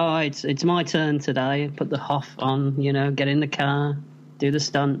today? Oh, it's my turn today. Put the Hoff on, get in the car, do the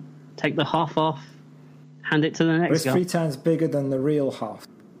stunt, take the Hoff off, hand it to the next but it's guy. 3 times bigger than the real Hoff.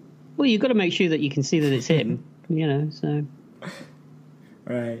 Well, you've got to make sure that you can see that it's him, so...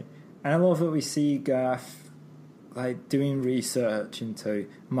 Right. And I love that we see Garth, doing research into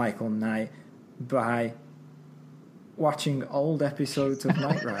Michael Knight by watching old episodes of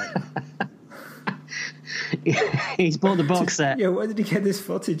Knight Rider. He's bought the box set. Yeah, where did he get this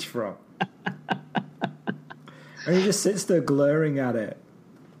footage from? And he just sits there glaring at it.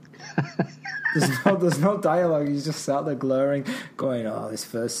 There's no dialogue. He's just sat there glaring, going, "Oh, this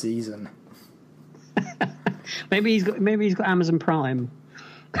first season." maybe he's got Amazon Prime.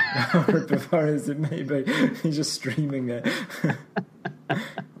 Maybe he's just streaming it. I'm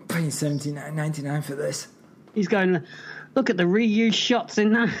paying $79.99 for this. He's going, look at the reused shots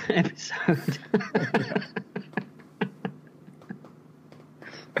in that episode.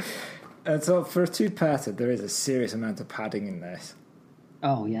 So for a 2-parter, there is a serious amount of padding in this.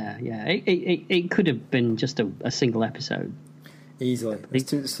 Oh yeah. It could have been just a single episode. Easily.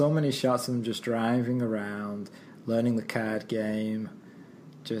 There's so many shots of them just driving around, learning the card game,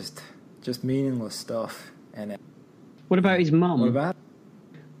 just meaningless stuff in it. What about his mum? What about?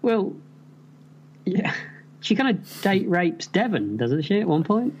 Well, yeah, she kind of date rapes Devon, doesn't she? At one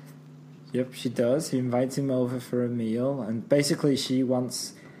point. Yep, she does. He invites him over for a meal, and basically she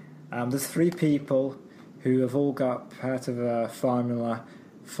wants. There's 3 people who have all got part of a formula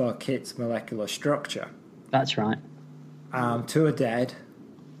for Kit's molecular structure. That's right. 2 are dead,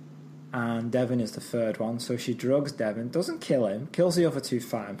 and Devon is the 3rd one. So she drugs Devon, doesn't kill him, kills the other 2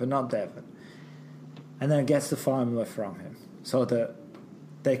 fine, but not Devon. And then gets the formula from him so that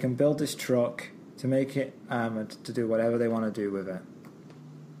they can build this truck to make it armoured to do whatever they want to do with it.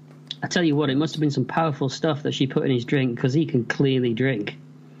 I tell you what, it must have been some powerful stuff that she put in his drink, because he can clearly drink.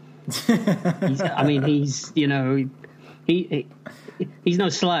 He's no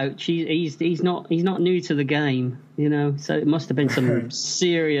slouch. He's not new to the game, So it must have been some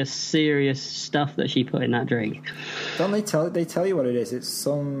serious stuff that she put in that drink. Don't they tell you what it is? It's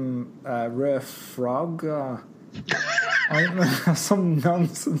some rare frog or some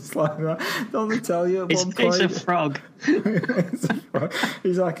nonsense like that. Don't they tell you at one point? It's a frog. It's a frog.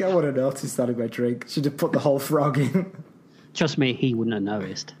 He's like, I would have noticed that in my drink. Should have put the whole frog in. Trust me, he wouldn't have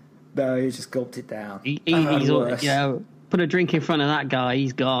noticed. No, he just gulped it down. He's put a drink in front of that guy,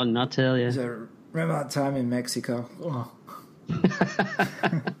 he's gone, I tell you. So, remember that time in Mexico? Oh.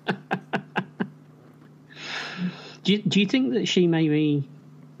 Do you think that she maybe,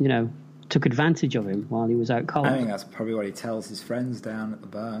 took advantage of him while he was out cold? I think that's probably what he tells his friends down at the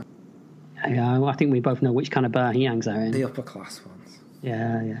bar. Yeah, I think we both know which kind of bar he hangs out in. The upper class ones.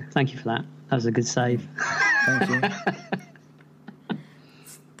 Yeah. Thank you for that. That was a good save. Thank you.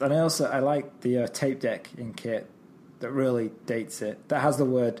 And I like the tape deck in Kit that really dates it. That has the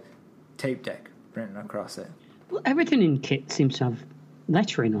word tape deck written across it. Well, everything in Kit seems to have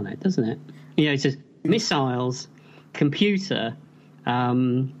lettering on it, doesn't it? It says missiles, computer,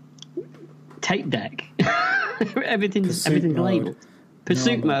 tape deck. everything's labelled.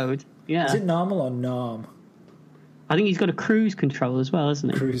 Pursuit mode. Yeah. Is it normal or norm? I think he's got a cruise control as well,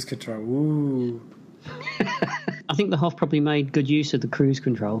 hasn't he? Cruise control. Ooh. I think the Hoff probably made good use of the cruise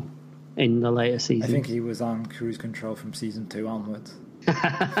control in the later season. I think he was on cruise control from season 2 onwards.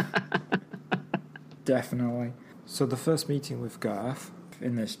 Definitely. So the first meeting with Garth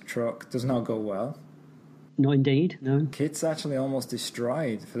in this truck does not go well. No, indeed, no. Kit's actually almost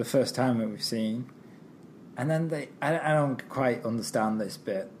destroyed for the first time that we've seen. And then I don't quite understand this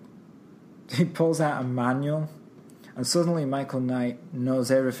bit. He pulls out a manual, and suddenly Michael Knight knows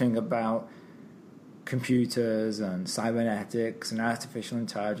everything about computers and cybernetics and artificial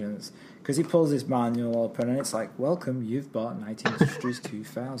intelligence, because he pulls this manual open and it's like, welcome, you've bought 19th Industries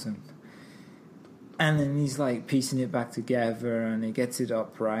 2000. And then he's like piecing it back together, and he gets it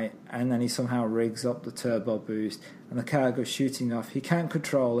up right, and then he somehow rigs up the turbo boost, and the car goes shooting off. He can't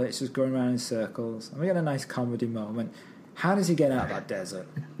control it, it's just going around in circles, and we get a nice comedy moment. How does he get out of that desert?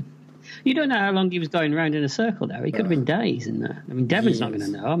 You don't know how long he was going around in a circle there. He could have been days in there. I mean, Devon's not going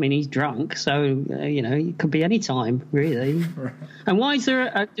to know. I mean, he's drunk, so, it could be any time, really. Right. And why is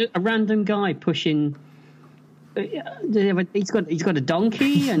there a random guy pushing... He's got a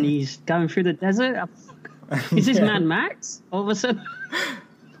donkey and he's going through the desert? Is this Mad Max all of a sudden?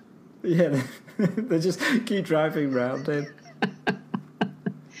 Yeah, they just keep driving round him.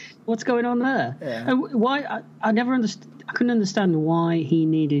 What's going on there? Yeah. And why? I never understood. I couldn't understand why he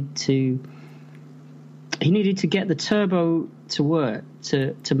needed to get the turbo to work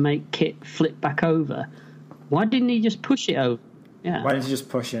to make Kit flip back over. Why didn't he just push it over? Yeah. Why didn't you just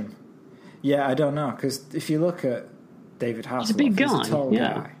push him? Yeah, I don't know, because if you look at David Hasselhoff, He's a big guy. He's a tall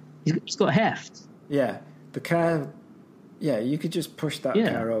guy. He's got heft. Yeah, the car. Yeah, you could just push that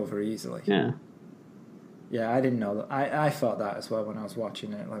car over easily. Yeah. Yeah, I didn't know that. I thought that as well when I was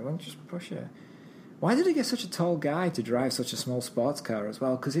watching it. Like, why don't you just push it? Why did he get such a tall guy to drive such a small sports car as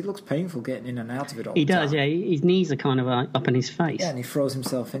well? Because he looks painful getting in and out of it all the time. He does, yeah. His knees are kind of up in his face. Yeah, and he throws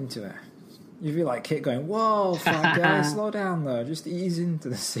himself into it. You feel like Kit going, whoa, fat guy, slow down though. Just ease into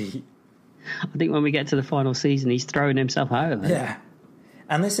the seat. I think when we get to the final season, he's throwing himself over. Yeah.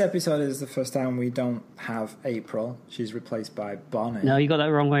 And this episode is the first time we don't have April. She's replaced by Bonnie. No, you got that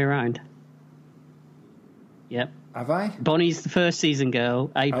the wrong way around. Yep. Have I? Bonnie's the first season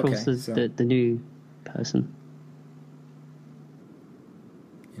girl. April's the new person.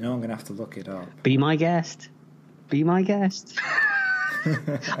 You know I'm going to have to look it up. Be my guest. Be my guest.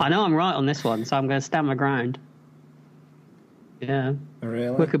 I know I'm right on this one, so I'm going to stand my ground. Yeah.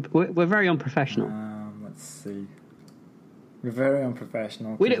 Really? We're very unprofessional. Let's see. We're very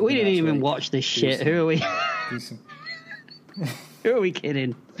unprofessional. We didn't even watch this shit. Who are we? Who are we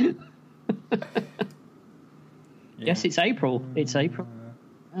kidding? Yes, it's April. It's April.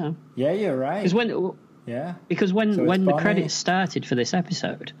 Yeah, you're right. Because when the credits started for this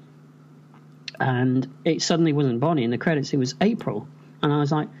episode, and it suddenly wasn't Bonnie in the credits, it was April, and I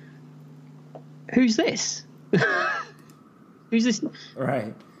was like, "Who's this? Who's this?"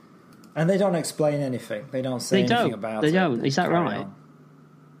 Right. And they don't explain anything. They don't say anything about it. They don't. Is that right?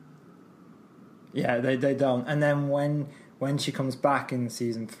 Yeah, they don't. And then when she comes back in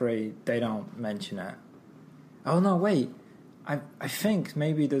season 3, they don't mention it. Oh no, wait. I think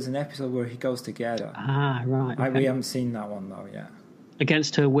maybe there's an episode where he goes to get her. Ah, right. Okay. We haven't seen that one though yet.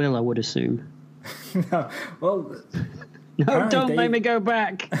 Against her will, I would assume. No, well, no, don't make me go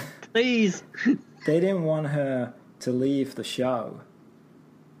back, please. They didn't want her to leave the show,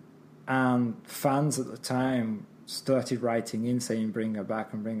 and fans at the time started writing in saying bring her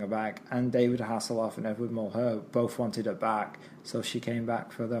back, and David Hasselhoff and Edward Mulhern both wanted her back, so she came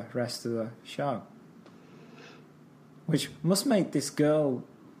back for the rest of the show. Which must make this girl,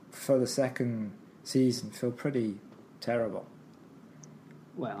 for the second season, feel pretty terrible.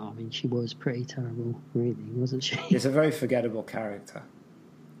 Well, I mean, she was pretty terrible, really, wasn't she? It's a very forgettable character.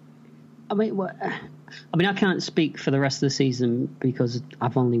 I mean, I can't speak for the rest of the season because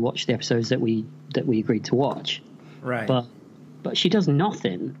I've only watched the episodes that we agreed to watch. Right. But she does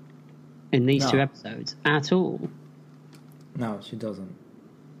nothing in these 2 episodes at all. No, she doesn't.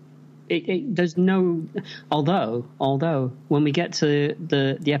 There's no. Although when we get to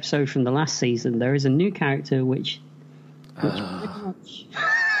the episode from the last season, there is a new character which pretty much.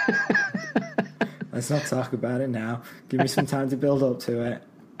 Let's not talk about it now. Give me some time to build up to it.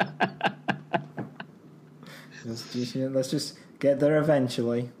 Let's just get there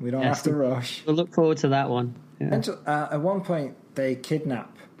eventually. We don't have to rush. We'll look forward to that one. Yeah. And, at one point, they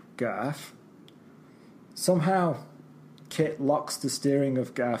kidnap Garth. Somehow, Kit locks the steering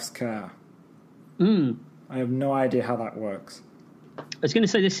of Garth's car. I have no idea how that works. I was going to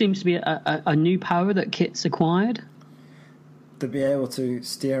say, there seems to be a new power that Kit's acquired. To be able to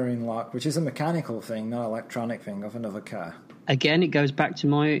steering lock, which is a mechanical thing, not an electronic thing, of another car. Again, it goes back to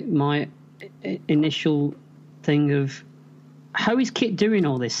my initial thing of how is Kit doing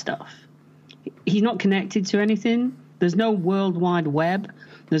all this stuff? He's not connected to anything. There's no World Wide Web.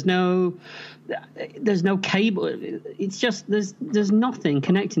 There's no cable. It's just there's nothing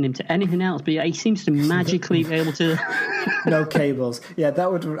connecting him to anything else. But he seems to magically be able to. No cables. Yeah,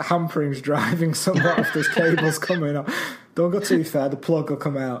 that would hamper him driving somewhat if there's cables coming up. Don't go too far. The plug will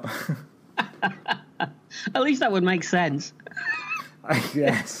come out. At least that would make sense.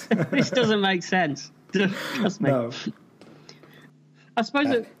 Yes. This doesn't make sense. Trust me. No. I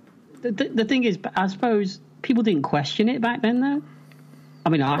suppose the thing is, I suppose people didn't question it back then, though. I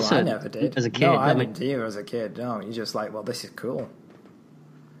mean, I never did. As a kid. No, I didn't either as a kid. No, you're just like, well, this is cool.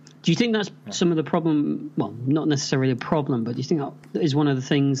 Do you think that's some of the problem? Well, not necessarily a problem, but do you think that is one of the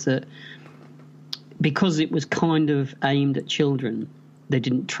things that, because it was kind of aimed at children, they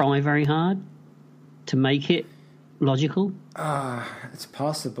didn't try very hard to make it logical? It's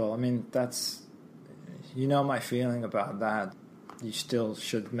possible. I mean, that's, you know, my feeling about that. You still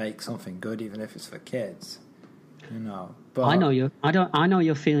should make something good, even if it's for kids. You know, but I know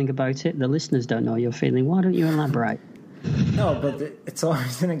your feeling about it. The listeners don't know your feeling. Why don't you elaborate? No, but it's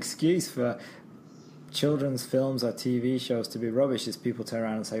always an excuse for children's films or TV shows to be rubbish, is people turn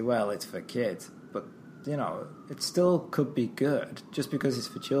around and say, well, it's for kids. But, it still could be good. Just because it's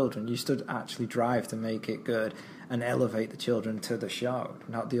for children, you should actually drive to make it good and elevate the children to the show,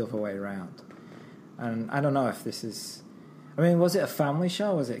 not the other way around. And I don't know if this is... I mean, was it a family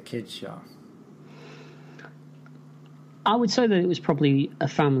show or was it a kids show? I would say that it was probably a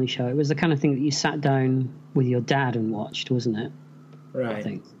family show. It was the kind of thing that you sat down with your dad and watched, wasn't it? Right. I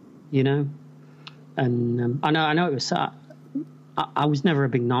think, And I know it was... I was never a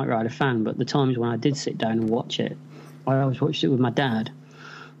big Knight Rider fan, but the times when I did sit down and watch it, I always watched it with my dad.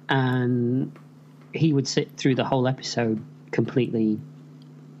 And he would sit through the whole episode completely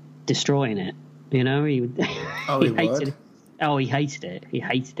destroying it. He would... Oh, he hated it. Oh, he hated it. He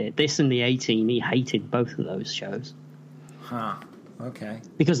hated it. This and the A-Team, he hated both of those shows. Huh. Okay.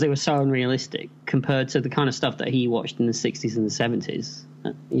 Because they were so unrealistic compared to the kind of stuff that he watched in the 60s and the 70s.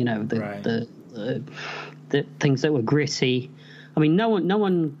 The things that were gritty. I mean, no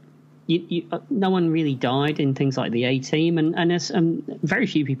one really died in things like the A-Team, and very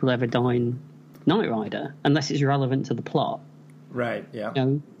few people ever die in Knight Rider unless it's relevant to the plot. Right. Yeah.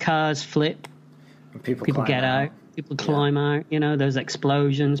 Cars flip. And people get out. People climb out. There's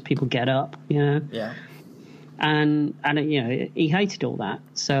explosions. People get up. Yeah. And he hated all that.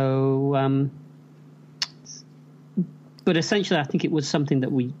 So, but essentially, I think it was something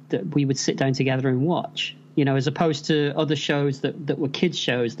that we would sit down together and watch. As opposed to other shows that were kids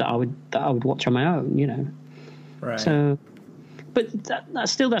shows that I would watch on my own. Right. So, but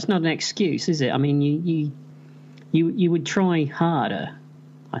that's not an excuse, is it? I mean, you would try harder,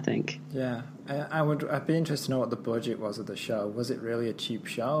 I think. Yeah. I'd be interested to know what the budget was of the show. Was it really a cheap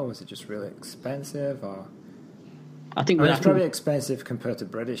show? Or was it just really expensive? Or it was probably expensive compared to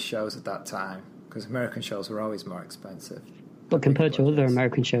British shows at that time, because American shows were always more expensive. But compared to other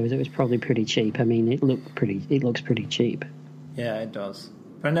American shows, it was probably pretty cheap. I mean, it looks pretty cheap. Yeah, it does.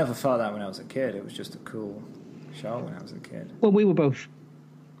 But I never thought that when I was a kid. It was just a cool show when I was a kid. Well, we were both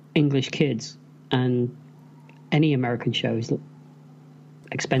English kids, and any American shows look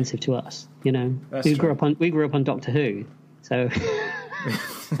expensive to us. We grew up on Doctor Who, so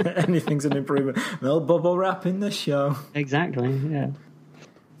anything's an improvement. No bubble wrap in the show. Exactly. Yeah.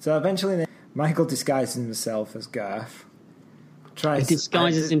 So eventually, Michael disguises himself as Garth.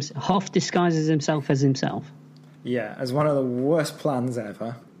 Hoff disguises himself as himself. Yeah, as one of the worst plans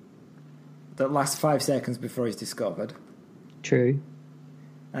ever. That lasts 5 seconds before he's discovered. True.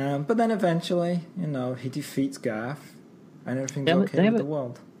 But then eventually, he defeats Garth, and everything's okay with the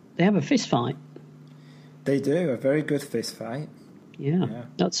world. They have a fist fight. They do, a very good fist fight. Yeah.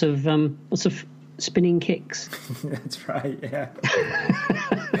 Lots of spinning kicks. That's right. Yeah.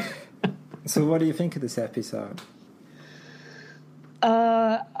 So, what do you think of this episode?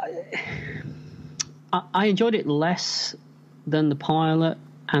 I enjoyed it less than the pilot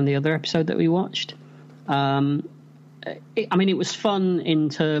and the other episode that we watched. It was fun in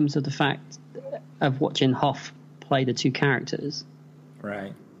terms of the fact of watching Hoff play the two characters,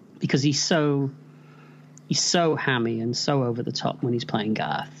 right? Because he's so hammy and so over the top when he's playing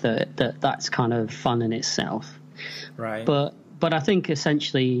Garth that's kind of fun in itself, right? But I think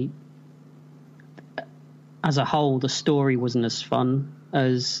essentially, as a whole, the story wasn't as fun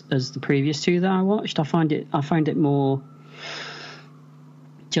as the previous two that I watched. I find it more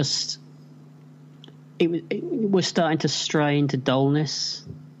just it was starting to stray into dullness.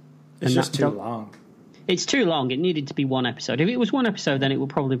 It's just too long. It's too long. It needed to be one episode. If it was one episode, then it would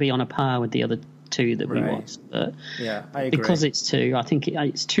probably be on a par with the other two that we watched. But yeah, I agree. Because it's two, I think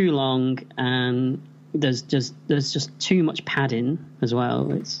it's too long, and there's just too much padding as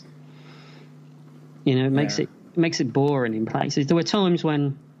well. It's it makes it boring in places. There were times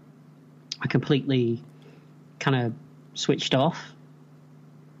when I completely kind of switched off,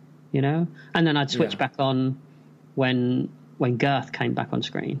 and then I'd switch back on when Garth came back on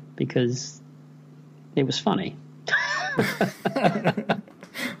screen because it was funny.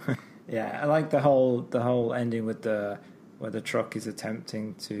 Yeah, I like the whole ending with where the truck is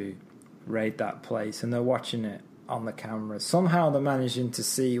attempting to raid that place and they're watching it on the camera. Somehow they're managing to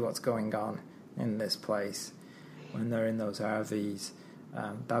see what's going on in this place when they're in those RVs.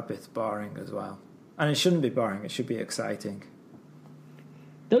 That bit's boring as well. And it shouldn't be boring, it should be exciting.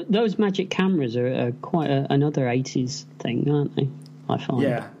 Those magic cameras are quite another 80s thing, aren't they? I find.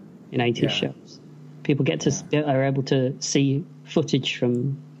 Yeah. In 80s shows. People are able to see footage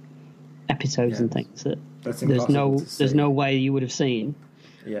from episodes and things that there's no way you would have seen.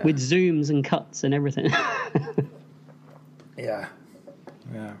 Yeah. With zooms and cuts and everything. Yeah.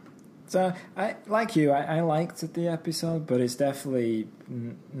 So, I liked the episode, but it's definitely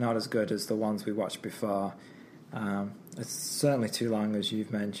not as good as the ones we watched before. It's certainly too long, as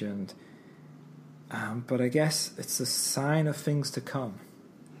you've mentioned. But I guess it's a sign of things to come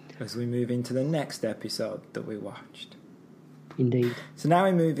as we move into the next episode that we watched. Indeed. So now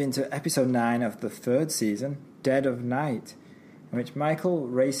we move into episode 9 of the 3rd season, Dead of Night, in which Michael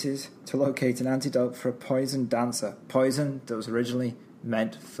races to locate an antidote for a poisoned dancer. Poison that was originally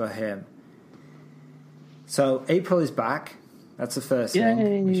meant for him. So April is back. That's the first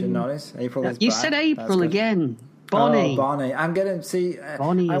thing we should notice. April is back. You said April again. Bonnie. Oh, Bonnie. I'm going to see.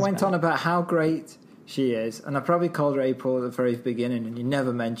 Bonnie I went back. on about how great she is, and I probably called her April at the very beginning, and you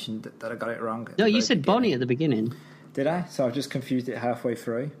never mentioned that I got it wrong. No, you said Bonnie at the beginning. Did I? So I've just confused it halfway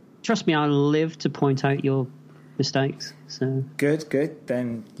through. Trust me, I live to point out your mistakes. So Good.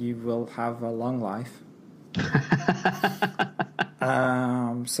 Then you will have a long life.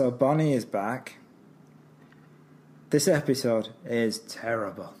 So Bonnie is back. This episode is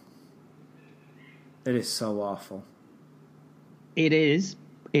terrible. It is so awful. it is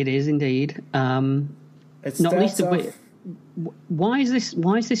indeed. It Not least starts of which, why is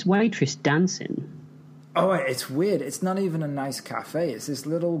this waitress dancing? Oh, it's weird. It's not even a nice cafe. It's this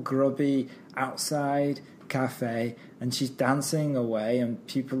little grubby outside cafe, and she's dancing away, and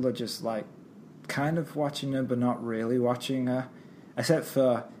people are just like kind of watching her, but not really watching her, except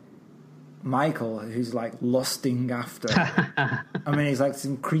for Michael, who's like lusting after her. I mean, he's like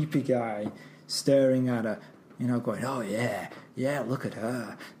some creepy guy staring at her, going, "Oh yeah, look at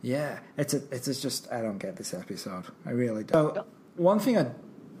her, yeah." It's just I don't get this episode. I really don't. So, one thing I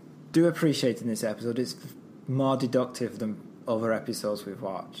do appreciate in this episode is more deductive than other episodes we've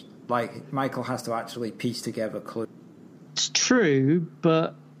watched. Like, Michael has to actually piece together clues. It's true,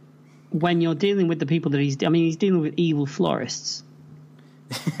 but when you're dealing with the people that he's dealing with evil florists.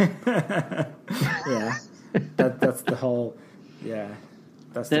 Yeah, that's the whole. Yeah,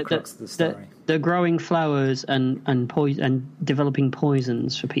 that's the crux of the story. They're growing flowers and developing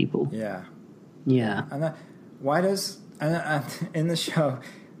poisons for people. Yeah. Yeah. And in the show,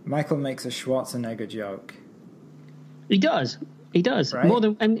 Michael makes a Schwarzenegger joke. He does. Right? More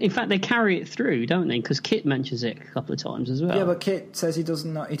than, and in fact, they carry it through, don't they? Because Kit mentions it a couple of times as well. Yeah, but Kit says he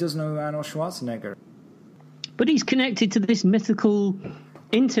doesn't know who Arnold Schwarzenegger. But he's connected to this mythical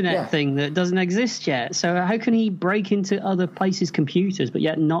internet thing that doesn't exist yet. So how can he break into other places' computers but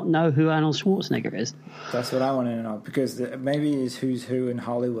yet not know who Arnold Schwarzenegger is? That's what I want to know, because maybe his Who's Who in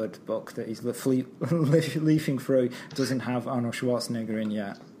Hollywood book that he's leafing through doesn't have Arnold Schwarzenegger in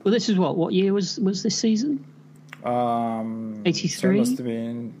yet. Well, this is what year was this season? 83? So it must have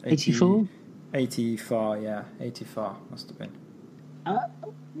been 84? 84, yeah. 84 must have been.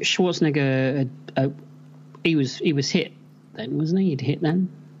 Schwarzenegger, he was hit then, wasn't he? He'd hit then?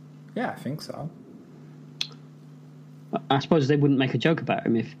 Yeah, I think so. I suppose they wouldn't make a joke about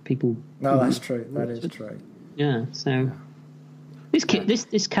him if people... No, that's true. That is true. Yeah, so...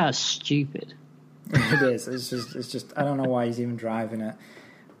 This car's stupid. It is. It's just... I don't know why he's even driving it.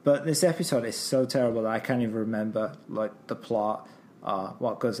 But this episode is so terrible that I can't even remember, like, the plot,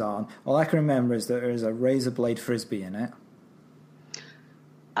 what goes on. All I can remember is that there is a razor blade frisbee in it.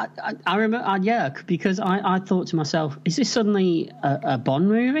 I remember, because I thought to myself, is this suddenly a Bond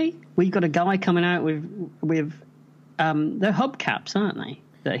movie? We've got a guy coming out with they're hubcaps, aren't they?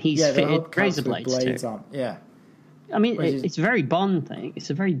 That he's fitted razor blades to. On. Yeah. I mean, it's a very Bond thing.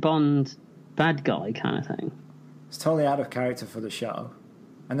 It's a very Bond bad guy kind of thing. It's totally out of character for the show.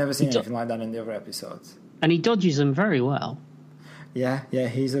 I've never seen anything like that in the other episodes. And he dodges them very well. Yeah,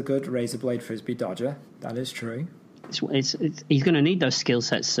 he's a good razor blade frisbee dodger. That is true. He's going to need those skill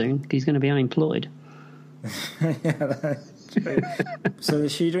sets soon because he's going to be unemployed. Yeah, that's true. So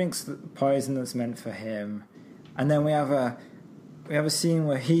she drinks the poison that's meant for him, and then we have a scene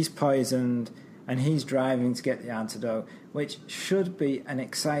where he's poisoned and he's driving to get the antidote, which should be an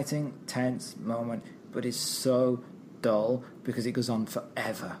exciting, tense moment, but is so dull because it goes on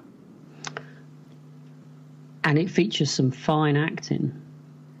forever. And it features some fine acting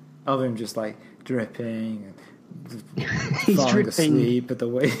of him just like dripping and he's falling dripping. asleep at the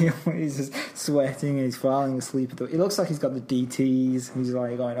wheel. He's just sweating and he's falling asleep at the wheel. It looks like he's got the DTs. He's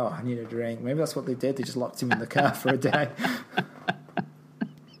like going, "Oh, I need a drink." Maybe that's what they did. They just locked him in the car for a day.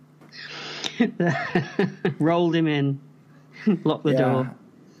 Rolled him in, locked the door.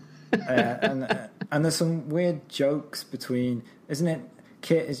 And there's some weird jokes between, isn't it?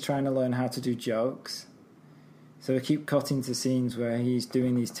 Kit is trying to learn how to do jokes, so we keep cutting to scenes where he's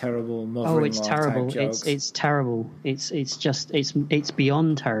doing these terrible mother-in-law type jokes. It's terrible. It's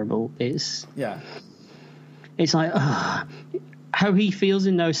beyond terrible. It's like how he feels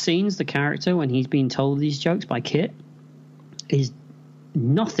in those scenes, the character, when he's being told these jokes by Kit, is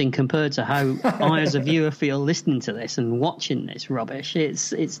nothing compared to how I, as a viewer, feel listening to this and watching this rubbish.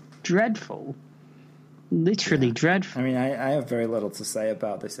 It's dreadful. Literally dreadful. I mean, I have very little to say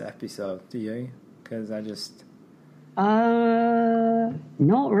about this episode. Do you? Because I just...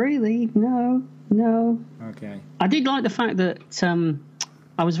 Not really. No. Okay. I did like the fact that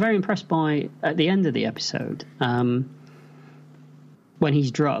I was very impressed by, at the end of the episode, when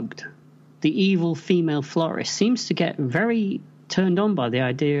he's drugged, the evil female florist seems to get very turned on by the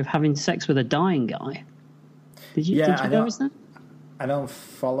idea of having sex with a dying guy. Did you notice that? I don't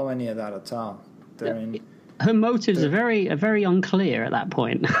follow any of that at all. Her motives are very unclear at that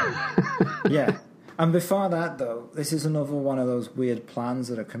point. Yeah. And before that, though, this is another one of those weird plans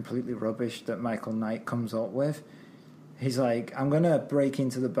that are completely rubbish that Michael Knight comes up with. He's like, I'm going to break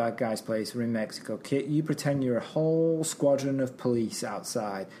into the bad guy's place. We're in Mexico. Kit, you pretend you're a whole squadron of police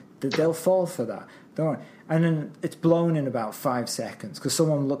outside. They'll fall for that. Don't worry. And then it's blown in about 5 seconds because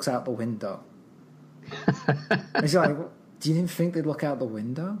someone looks out the window. He's like, do you didn't think they'd look out the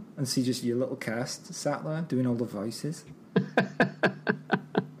window and see just your little cast sat there doing all the voices?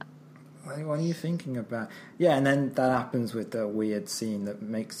 Like, what are you thinking about? Yeah, and then that happens with the weird scene that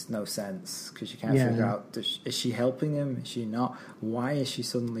makes no sense because you can't figure out, is she helping him? Is she not? Why is she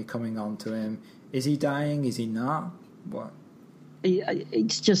suddenly coming on to him? Is he dying? Is he not? What?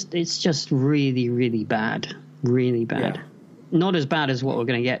 It's just really, really bad. Really bad. Yeah. Not as bad as what we're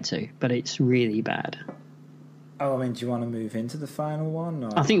going to get to, but it's really bad. Oh, I mean, do you want to move into the final one?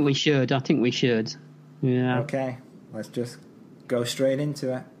 Or? I think we should. Yeah. Okay, let's just go straight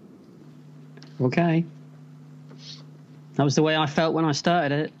into it. Okay. That was the way I felt when I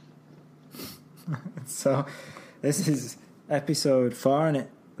started it. So, this is episode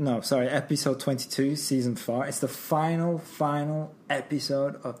 22, season 4. It's the final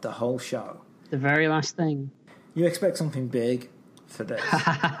episode of the whole show. The very last thing. You expect something big for this.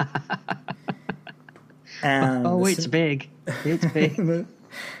 It's big. It's big.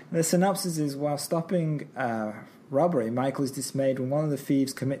 The synopsis is, while stopping robbery, Michael is dismayed when one of the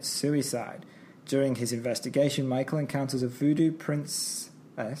thieves commits suicide. During his investigation, Michael encounters a voodoo princess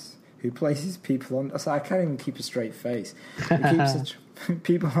who places people on... I can't even keep a straight face. He keeps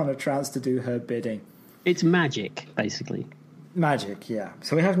people on a trance to do her bidding. It's magic, basically. Magic, yeah.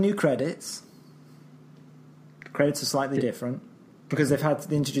 So we have new credits. Credits are slightly different because they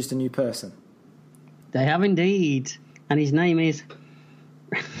introduced a new person. They have indeed. And his name is...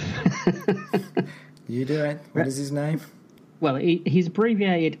 You do it. What is his name? Well, he's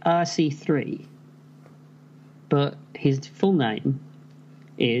abbreviated RC3, but his full name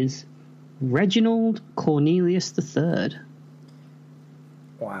is Reginald Cornelius III.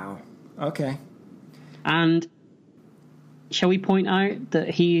 Wow. Okay. And shall we point out that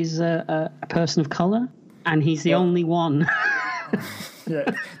he is a person of colour? And he's the only one...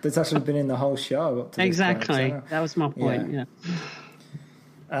 Yeah, that's actually been in the whole show up to exactly. This point, so. That was my point.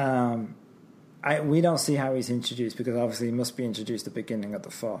 Yeah. We don't see how he's introduced because obviously he must be introduced at the beginning of the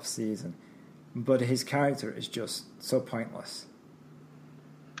 4th season, but his character is just so pointless,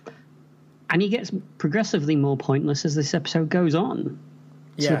 and he gets progressively more pointless as this episode goes on.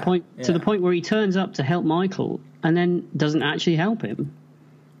 To the point where he turns up to help Michael and then doesn't actually help him.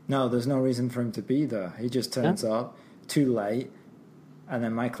 No, there's no reason for him to be there. He just turns up too late. And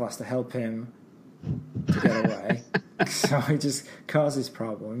then Michael has to help him to get away. So he just causes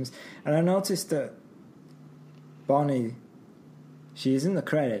problems. And I noticed that Bonnie, she is in the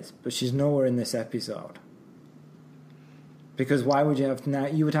credits, but she's nowhere in this episode. Because why would you have... Now,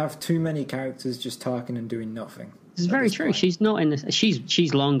 you would have too many characters just talking and doing nothing. This is very true. Point. She's not in this...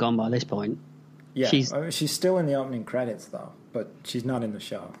 She's long gone by this point. Yeah, she's still in the opening credits, though. But she's not in the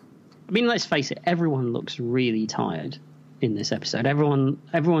show. I mean, let's face it. Everyone looks really tired in this episode.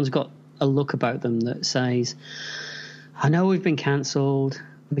 Everyone's got a look about them that says, I know we've been cancelled,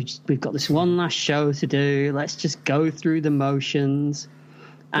 we've got this one last show to do, let's just go through the motions.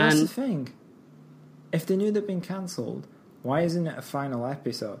 That's the thing, if they knew they'd been cancelled, why isn't it a final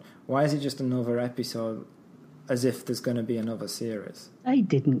episode? Why is it just another episode as if there's going to be another series? They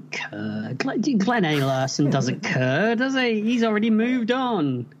didn't care. Glenn A. Larson doesn't care, does he? He's already moved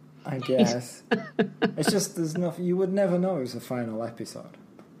on. I guess. It's just there's nothing. You would never know it was a final episode.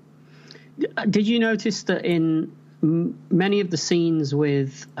 Did you notice that in many of the scenes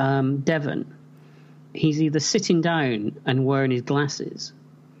with Devon, he's either sitting down and wearing his glasses,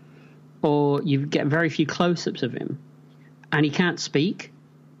 or you get very few close-ups of him, and he can't speak.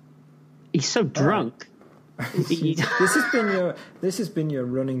 He's so drunk. This has been your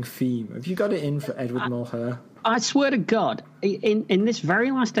running theme. Have you got it in for Edward Mulhern? I swear to God, in this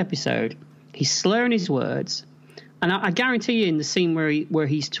very last episode, he's slurring his words, and I guarantee you, in the scene where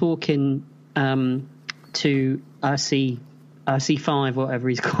he's talking to RC5, whatever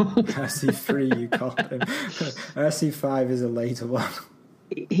he's called, RC3, you call him. RC5 is a later one.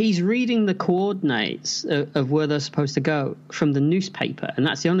 He's reading the coordinates of where they're supposed to go from the newspaper, and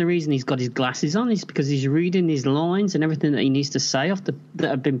that's the only reason he's got his glasses on, is because he's reading his lines and everything that he needs to say that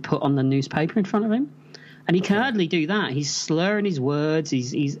have been put on the newspaper in front of him. And he can hardly do that. He's slurring his words.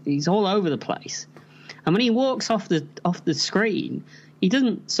 He's all over the place. And when he walks off the screen, he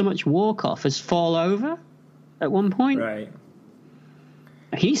doesn't so much walk off as fall over at one point. Right.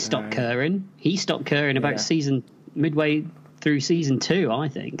 He stopped caring. He stopped caring about midway through season 2, I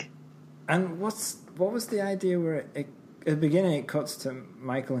think. And what was the idea where at the beginning it cuts to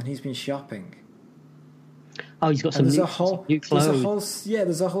Michael and he's been shopping? Oh, he's got some new clothes.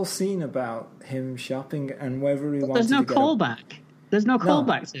 There's a whole scene about him shopping and whether he wanted There's no to callback. There's no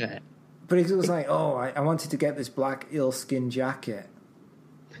callback to it. But he was like, I wanted to get this black eelskin jacket.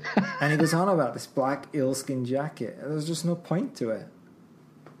 And he goes on about this black eelskin jacket. There's just no point to it.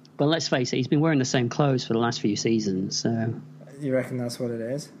 Well, let's face it, he's been wearing the same clothes for the last few seasons, so... You reckon that's what it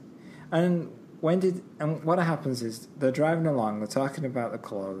is? And what happens is they're driving along, they're talking about the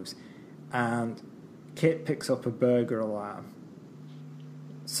clothes, and Kit picks up a burglar alarm.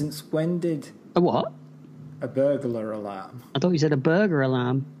 Since when did... A what? A burglar alarm. I thought you said a burger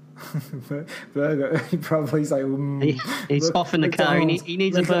alarm. Burger. He probably is like... he's off in the car. He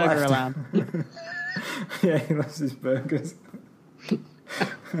needs a burger alarm. Yeah, he loves his burgers.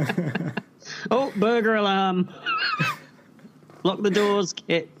 Oh, burger alarm. Lock the doors,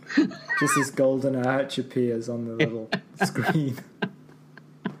 Kit. Just this golden arch appears on the little screen.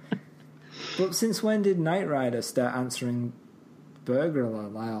 But since when did Knight Rider start answering burglar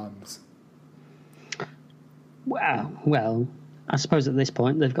alarms? Well, I suppose at this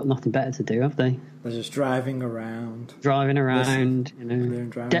point they've got nothing better to do, have they? They're just driving around. Driving around, They're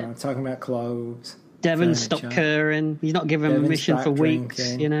driving around, talking about clothes. Devon stopped caring. He's not giving him permission for weeks,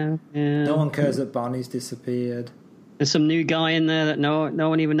 drinking. Yeah. No one cares that Bonnie's disappeared. There's some new guy in there that no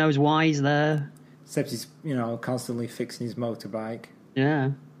one even knows why he's there. Except he's, constantly fixing his motorbike.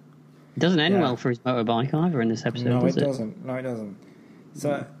 Yeah. It doesn't end well for his motorbike either in this episode, does it? No, it doesn't.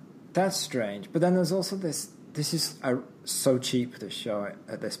 So that's strange. But then there's also this is so cheap, this show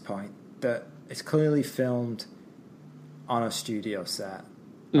at this point, that it's clearly filmed on a studio set,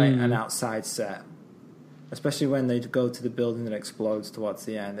 an outside set. Especially when they go to the building that explodes towards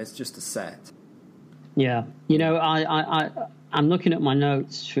the end. It's just a set. Yeah. I'm looking at my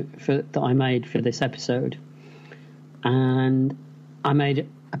notes that I made for this episode. And I made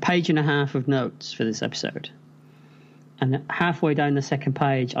a page and a half of notes for this episode. And halfway down the second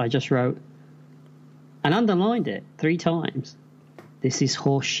page, I just wrote and underlined it 3 times. This is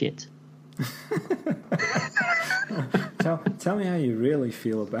horse shit. Tell me how you really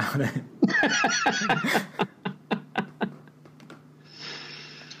feel about it.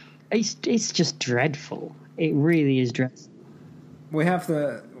 It's just dreadful. It really is dreadful. We have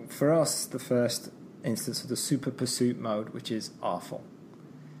for us the first instance of the super pursuit mode, which is awful.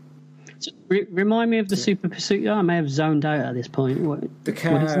 So, remind me of the super pursuit. I may have zoned out at this point. The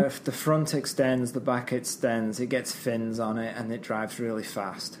car, if the front extends, the back extends, it gets fins on it, and it drives really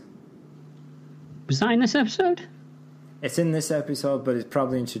fast. Was that in this episode? It's in this episode, but it's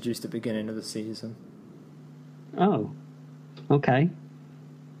probably introduced at the beginning of the season. Oh, okay.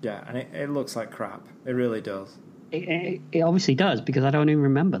 Yeah, and it looks like crap. It really does. It obviously does, because I don't even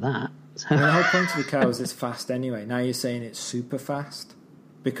remember that. So. I mean, the whole point of the car was it's fast anyway. Now you're saying it's super fast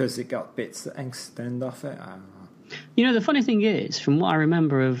because it got bits that extend off it? I don't know. The funny thing is, from what I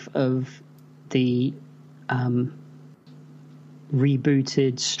remember of the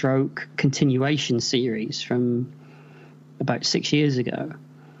rebooted stroke continuation series from about 6 years ago,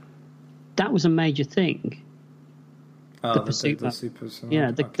 that was a major thing. Oh, the super.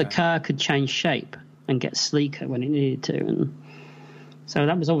 Yeah, the car could change shape and get sleeker when it needed to, and so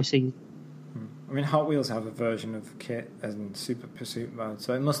that was obviously. I mean, Hot Wheels have a version of Kit in Super Pursuit mode,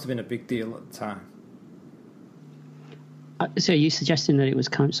 so it must have been a big deal at the time. So are you suggesting that it was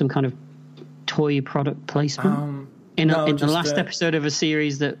some kind of toy product placement in the last episode of a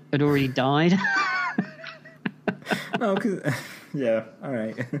series that had already died? No, yeah, all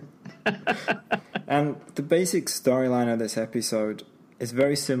right. And the basic storyline of this episode is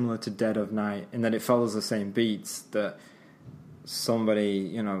very similar to Dead of Night in that it follows the same beats, that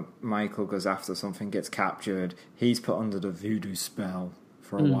somebody, Michael goes after something, gets captured, he's put under the voodoo spell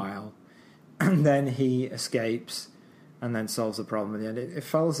for a while, and then he escapes and then solves the problem at the end. It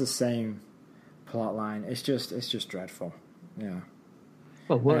follows the same plot line. It's just dreadful. Yeah.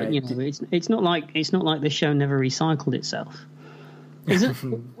 Well, it's not like this show never recycled itself.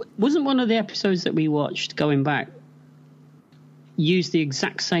 Wasn't one of the episodes that we watched going back used the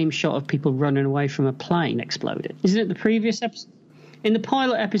exact same shot of people running away from a plane exploded? Isn't it the previous episode? In the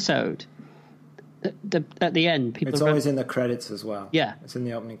pilot episode, at the end, people. It's always in the credits as well. Yeah, it's in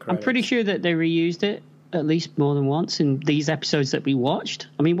the opening credits. I'm pretty sure that they reused it at least more than once in these episodes that we watched.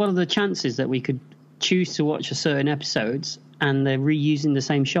 I mean, what are the chances that we could choose to watch a certain episodes and they're reusing the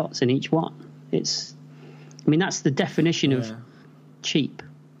same shots in each one? That's the definition of cheap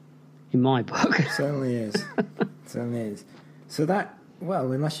in my book. It certainly is. So that,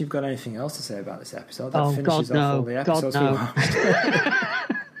 well, unless you've got anything else to say about this episode, that finishes off all the episodes we watched.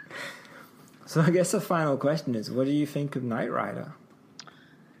 So I guess the final question is, what do you think of Knight Rider?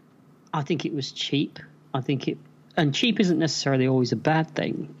 I think it was cheap. And cheap isn't necessarily always a bad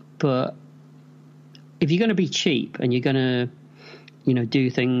thing, but if you're going to be cheap and you're going to, do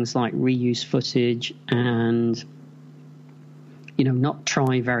things like reuse footage and, not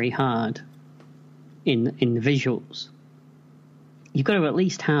try very hard in the visuals, you've got to at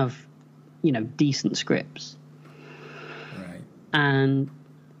least have, decent scripts. Right. And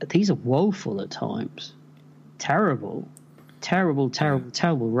these are woeful at times. Terrible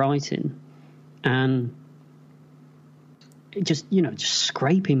writing. And it just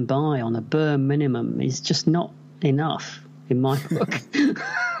scraping by on a bare minimum is just not enough in my book.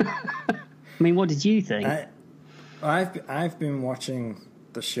 I mean, what did you think? I've been watching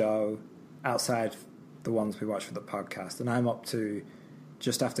the show outside the ones we watch for the podcast, and I'm up to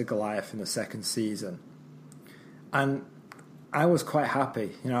just after Goliath in the second season. And I was quite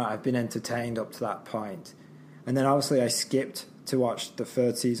happy. I've been entertained up to that point. And then obviously I skipped to watch the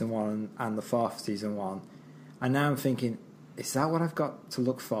third season one and the fourth season one. And now I'm thinking, is that what I've got to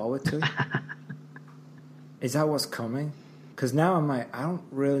look forward to? Is that what's coming? Because now I'm like, I don't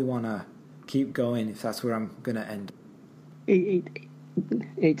really want to keep going if that's where I'm going to end.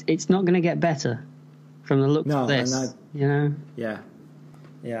 It's not going to get better from the look of this. Yeah.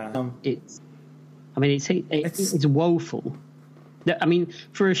 It's woeful. I mean,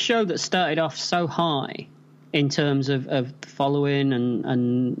 for a show that started off so high in terms of following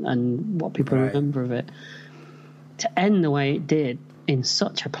and what people remember of it, to end the way it did in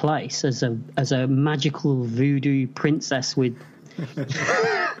such a place as a magical voodoo princess with,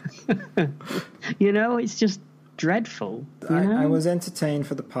 it's just dreadful. I was entertained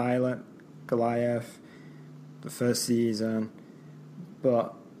for the pilot, Goliath, the first season,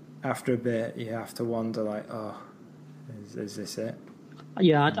 but after a bit you have to wonder, like, is this it?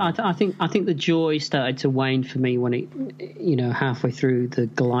 Yeah, I think the joy started to wane for me when it, halfway through the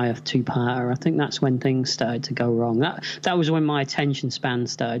Goliath two-parter. I think that's when things started to go wrong. That was when my attention span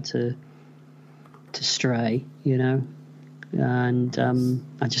started to stray, and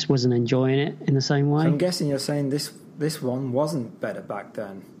I just wasn't enjoying it in the same way. So I'm guessing you're saying this one wasn't better back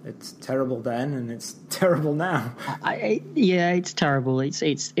then. It's terrible then, and it's terrible now. It's terrible.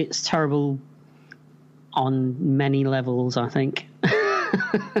 It's terrible on many levels, I think.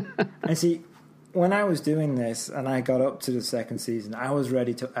 And see, when I was doing this and I got up to the second season, I was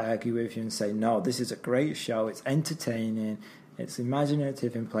ready to argue with you and say, no, this is a great show, it's entertaining, it's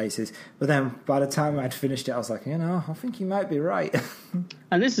imaginative in places. But then by the time I'd finished it, I was like, I think you might be right.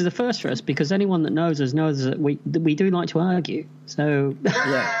 And this is the first for us, because anyone that knows us knows that we do like to argue. So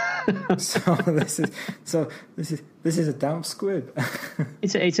yeah. This is a damp squib.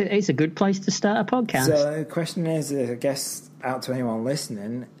 It's a good place to start a podcast. So the question is, I guess, out to anyone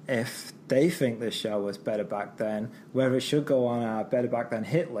listening, if they think this show was better back then, whether it should go on our better back then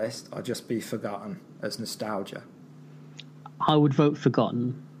hit list or just be forgotten as nostalgia. I would vote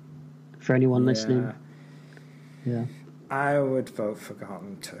forgotten for anyone listening. Yeah. I would vote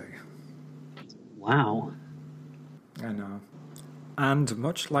forgotten too. Wow. I know. And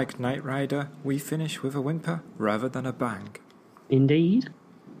much like Knight Rider, we finish with a whimper rather than a bang. Indeed.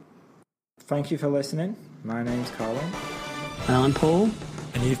 Thank you for listening. My name's Colin. And I'm Paul.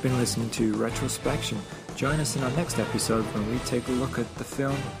 And you've been listening to Retrospection. Join us in our next episode when we take a look at the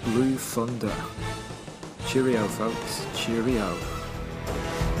film Blue Thunder. Cheerio, folks. Cheerio.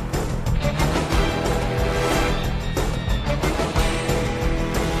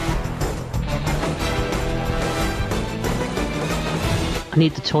 I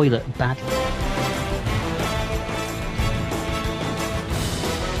need the toilet badly.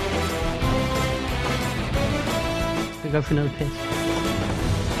 We go for another piss.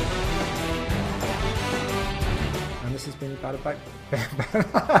 And this has been Bad Back.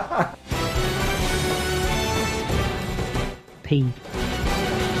 Pee.